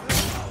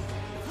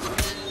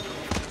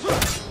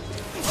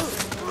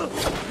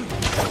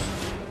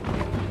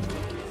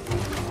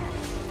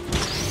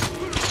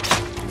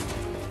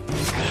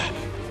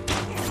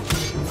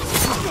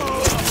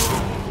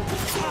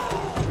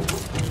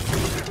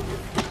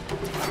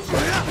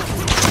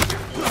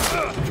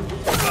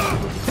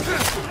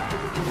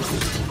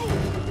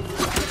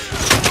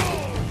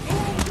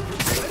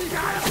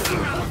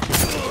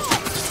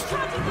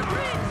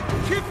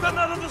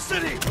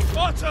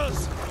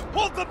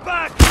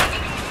 back!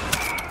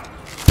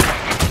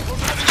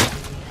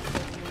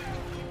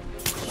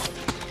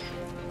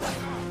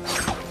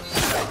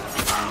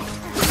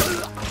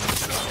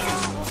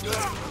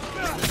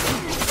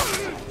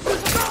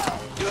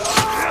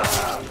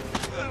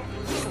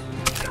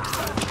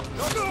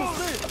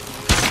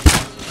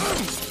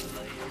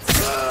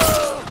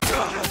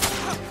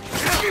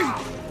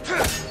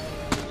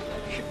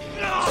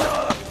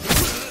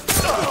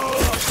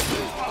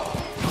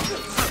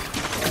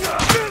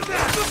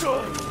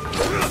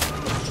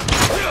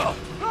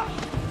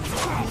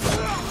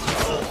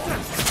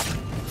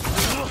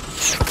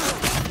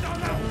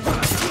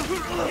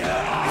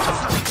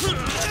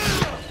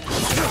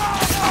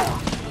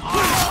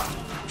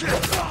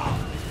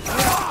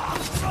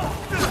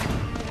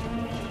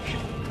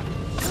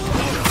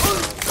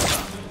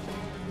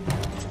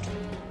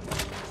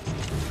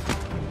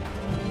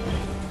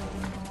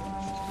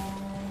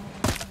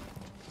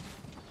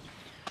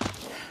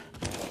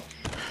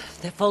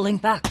 They're falling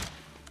back.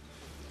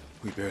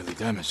 We barely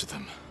damaged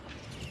them.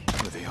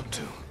 What are they up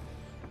to?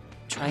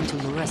 Trying to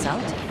lure us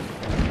out?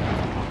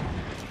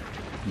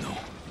 No.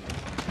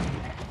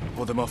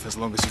 Hold them off as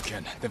long as you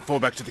can, then fall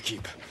back to the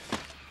keep.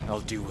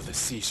 I'll deal with the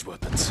siege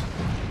weapons.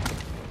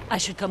 I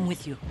should come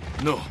with you.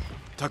 No.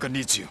 Taka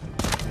needs you.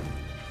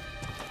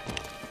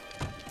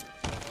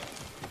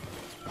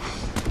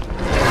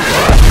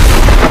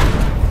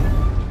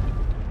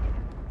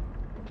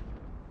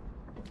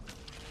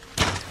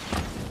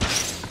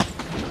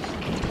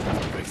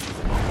 Break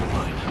through the Mongol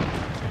line.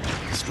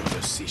 Destroy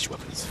their siege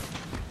weapons.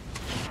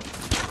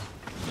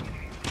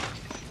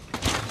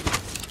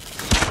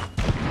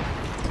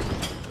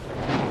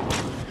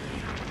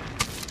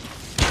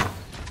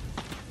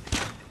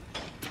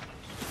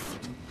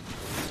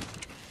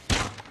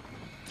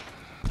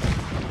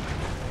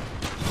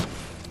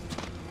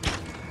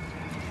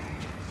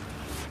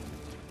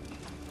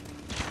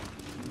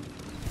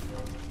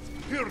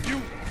 Here,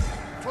 you!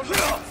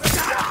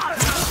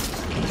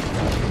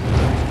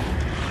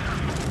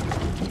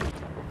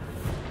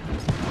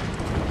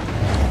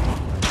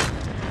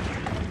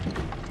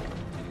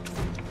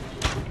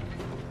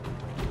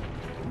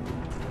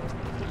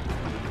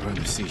 Burn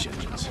the siege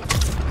engines.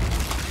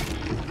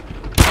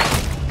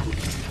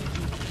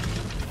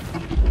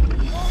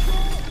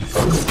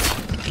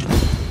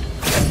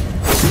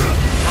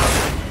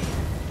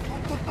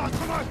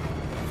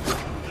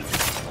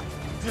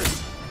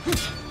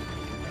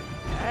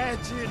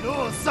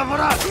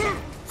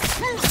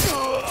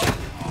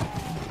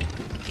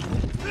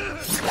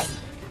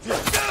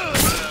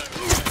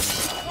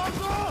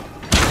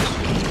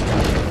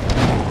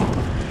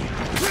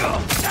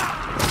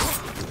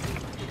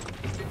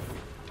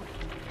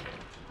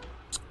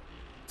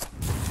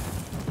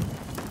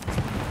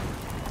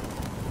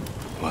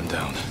 One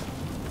down.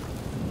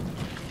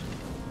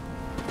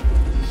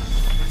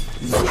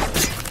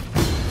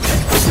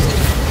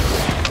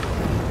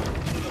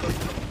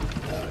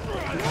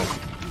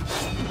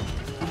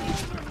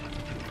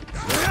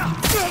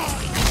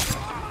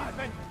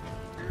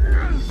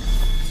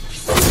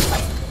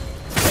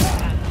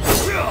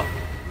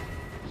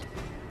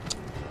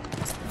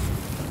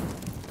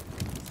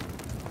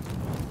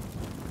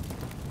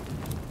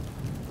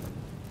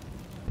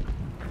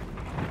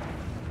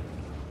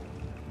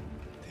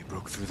 They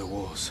broke through the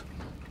walls.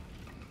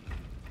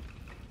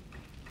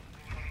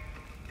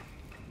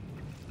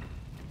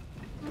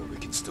 But we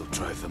can still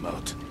drive them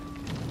out.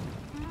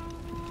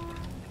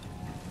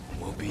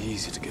 Won't be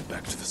easy to get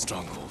back to the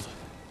stronghold.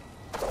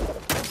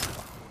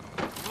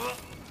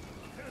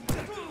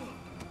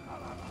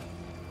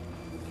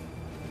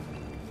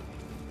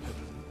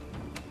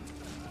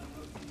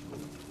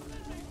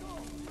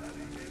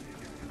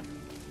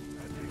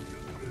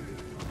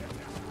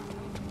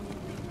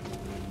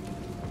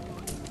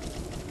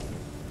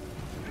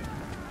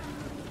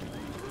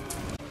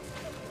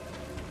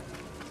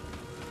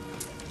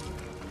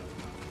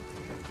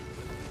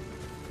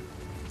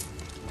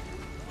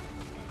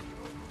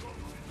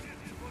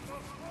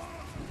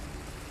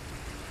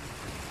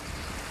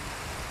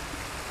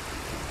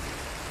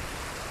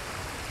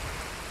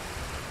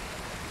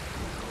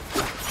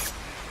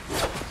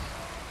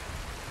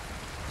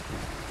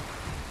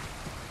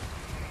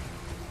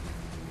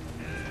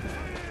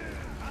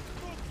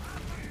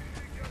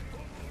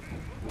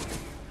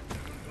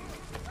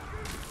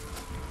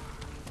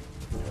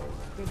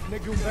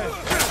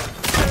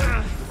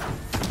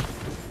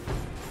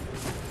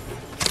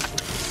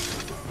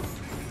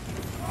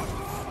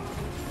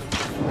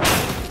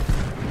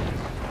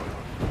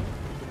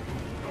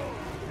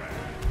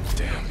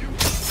 Damn.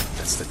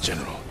 That's the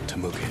general,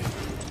 Temuge.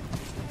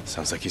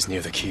 Sounds like he's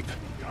near the keep.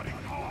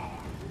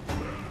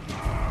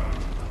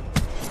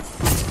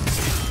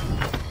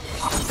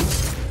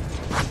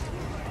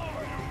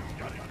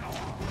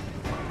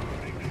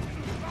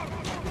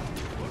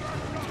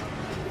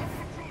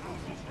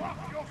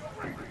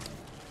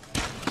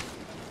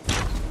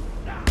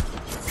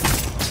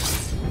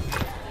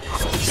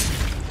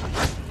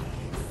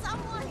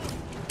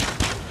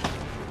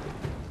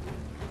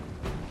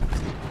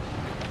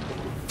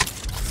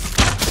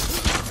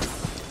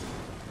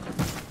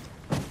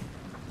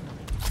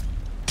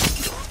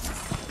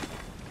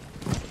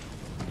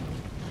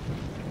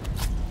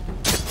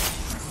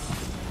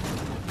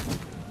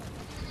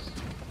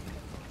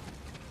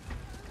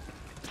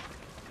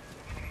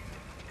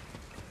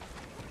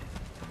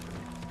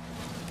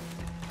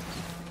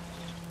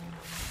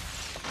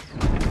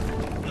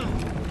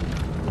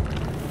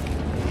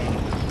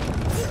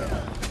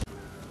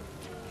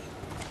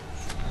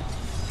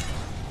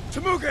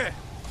 Temuge!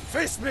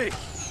 Face me!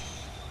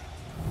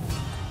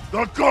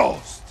 The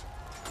ghost!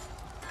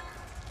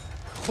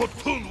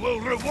 Khotun will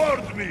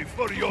reward me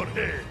for your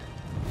head.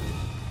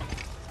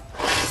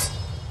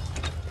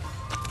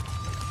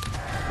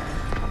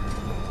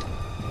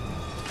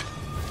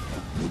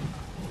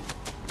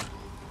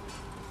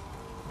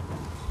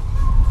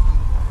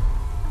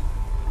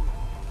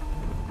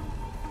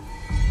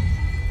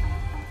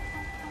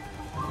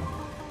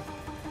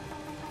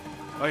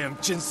 I am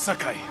Jin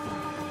Sakai,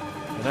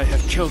 and I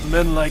have killed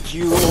men like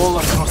you all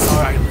across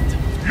our island.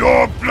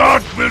 Your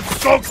blood will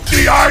soak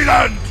the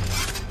island!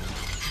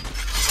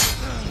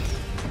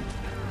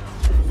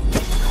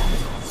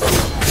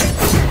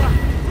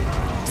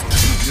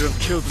 You have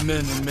killed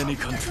men in many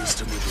countries,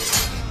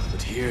 Temuge,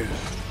 but here,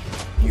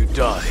 you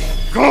die.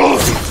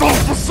 Ghost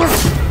officer!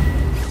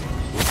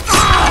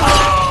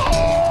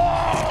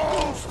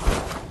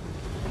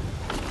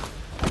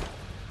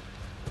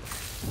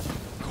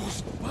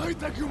 Ghost, why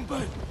take him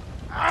back?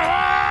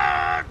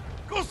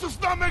 Ghost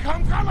is not make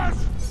him colors!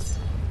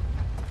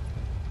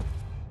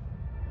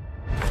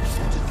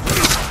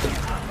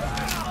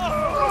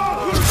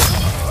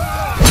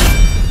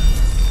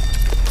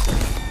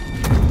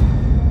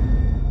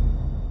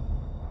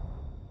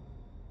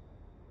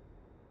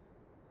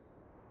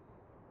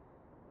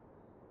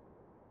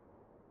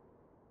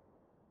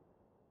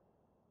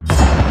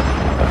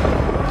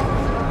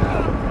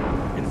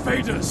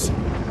 Invaders!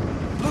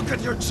 Look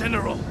at your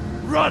general!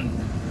 Run!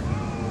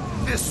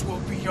 This will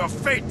be your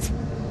fate!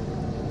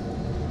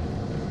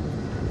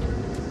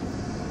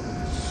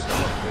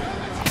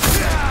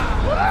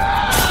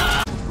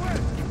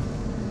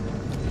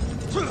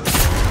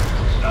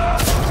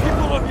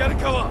 People of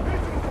Yarikawa!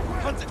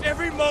 Hunt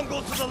every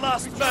Mongol to the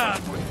last man!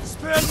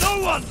 Spare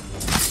no one!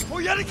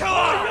 For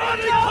Yarikawa!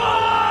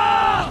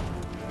 Yarikawa!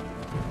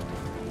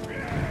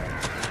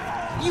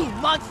 You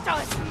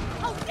monsters!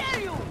 How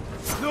dare you!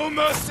 No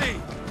mercy!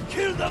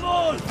 Kill them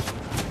all!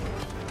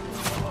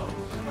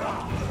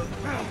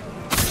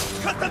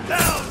 Cut them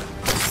down!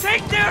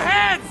 Take their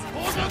heads!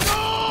 For the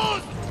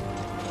ghost!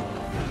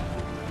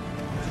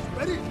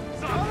 Ready?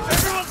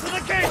 Everyone to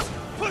the gate!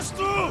 Push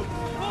through!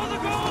 For the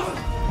ghost!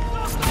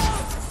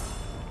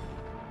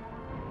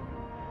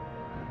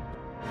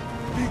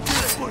 Be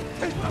careful!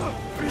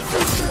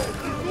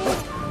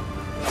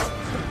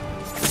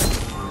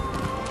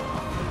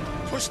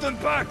 Push them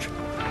back!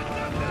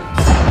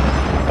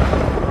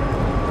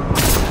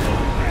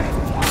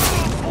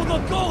 For the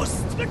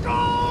ghost! The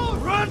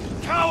ghost! Run,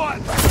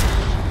 coward!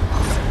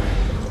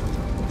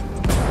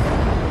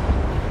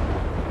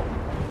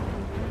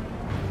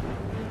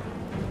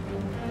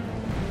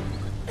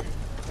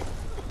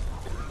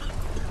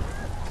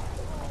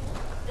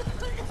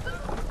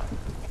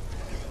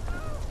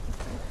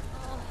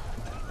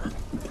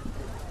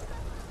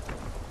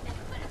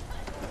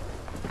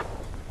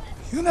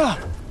 Yuna!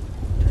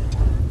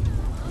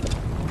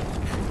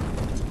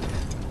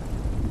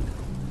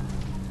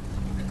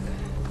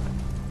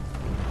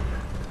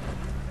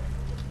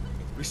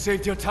 We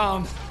saved your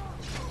town.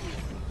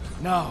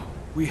 Now,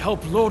 we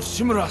help Lord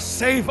Shimura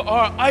save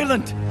our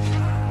island!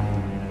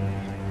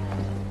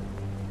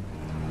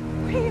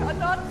 We are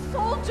not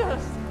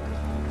soldiers!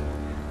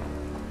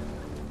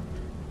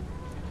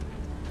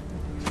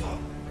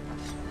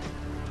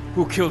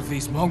 Who killed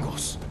these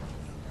Mongols?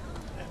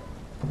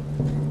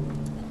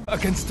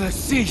 Against the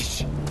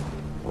siege?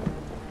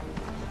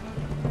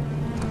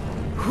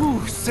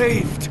 Who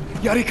saved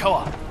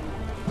Yarikawa?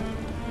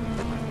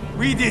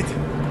 We did!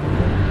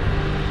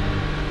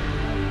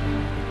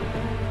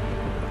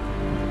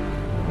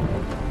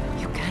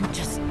 You can't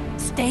just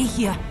stay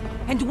here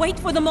and wait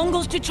for the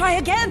Mongols to try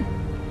again!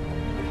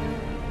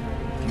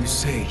 You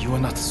say you are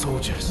not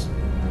soldiers.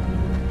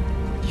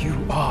 You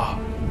are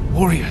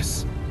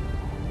warriors.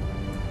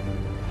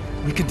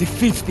 We can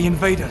defeat the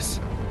invaders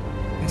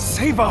and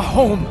save our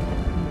home.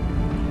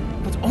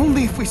 But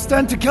only if we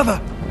stand together.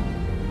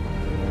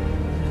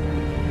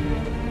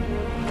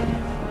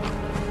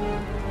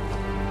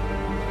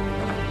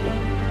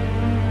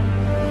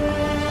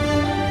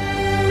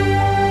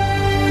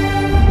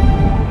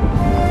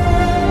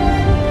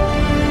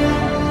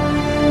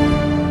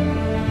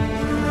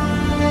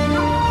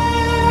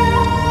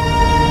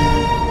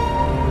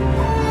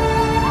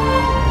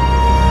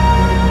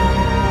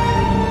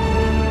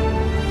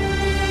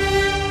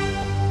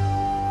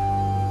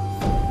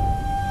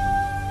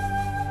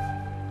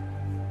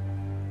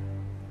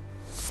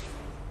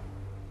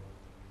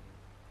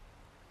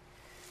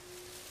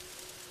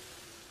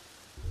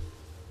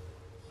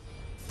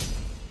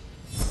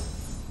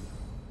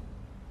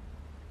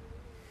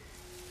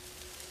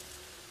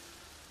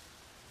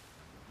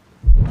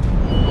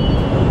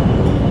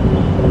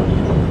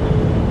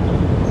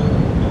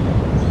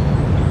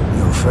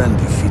 friend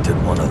defeated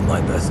one of my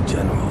best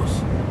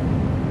generals.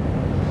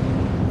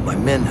 My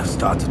men have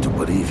started to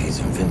believe he's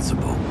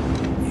invincible.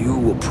 You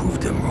will prove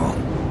them wrong.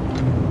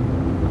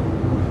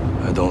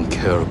 I don't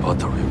care about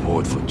the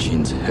reward for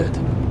Jin's head.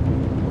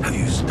 Have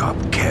you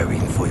stopped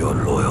caring for your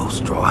loyal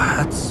Straw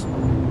Hats?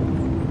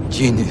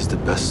 Jin is the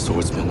best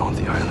swordsman on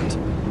the island.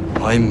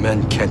 My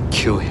men can't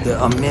kill him. There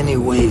are many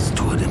ways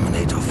to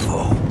eliminate a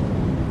foe.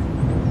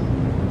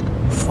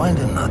 Find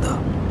another.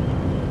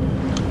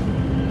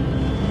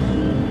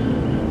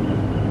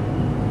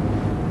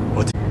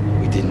 What?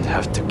 We didn't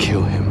have to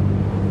kill him.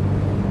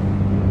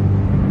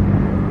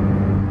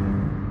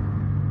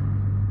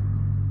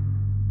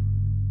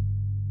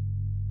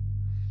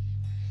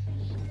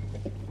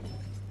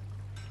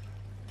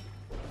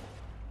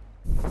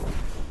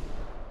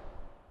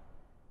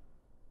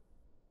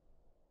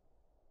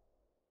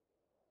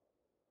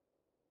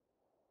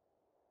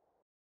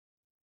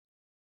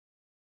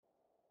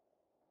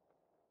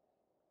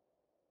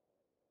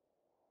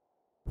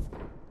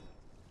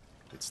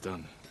 It's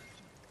done.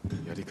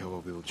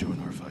 Yarikawa will join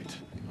our fight.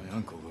 My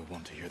uncle will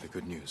want to hear the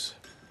good news.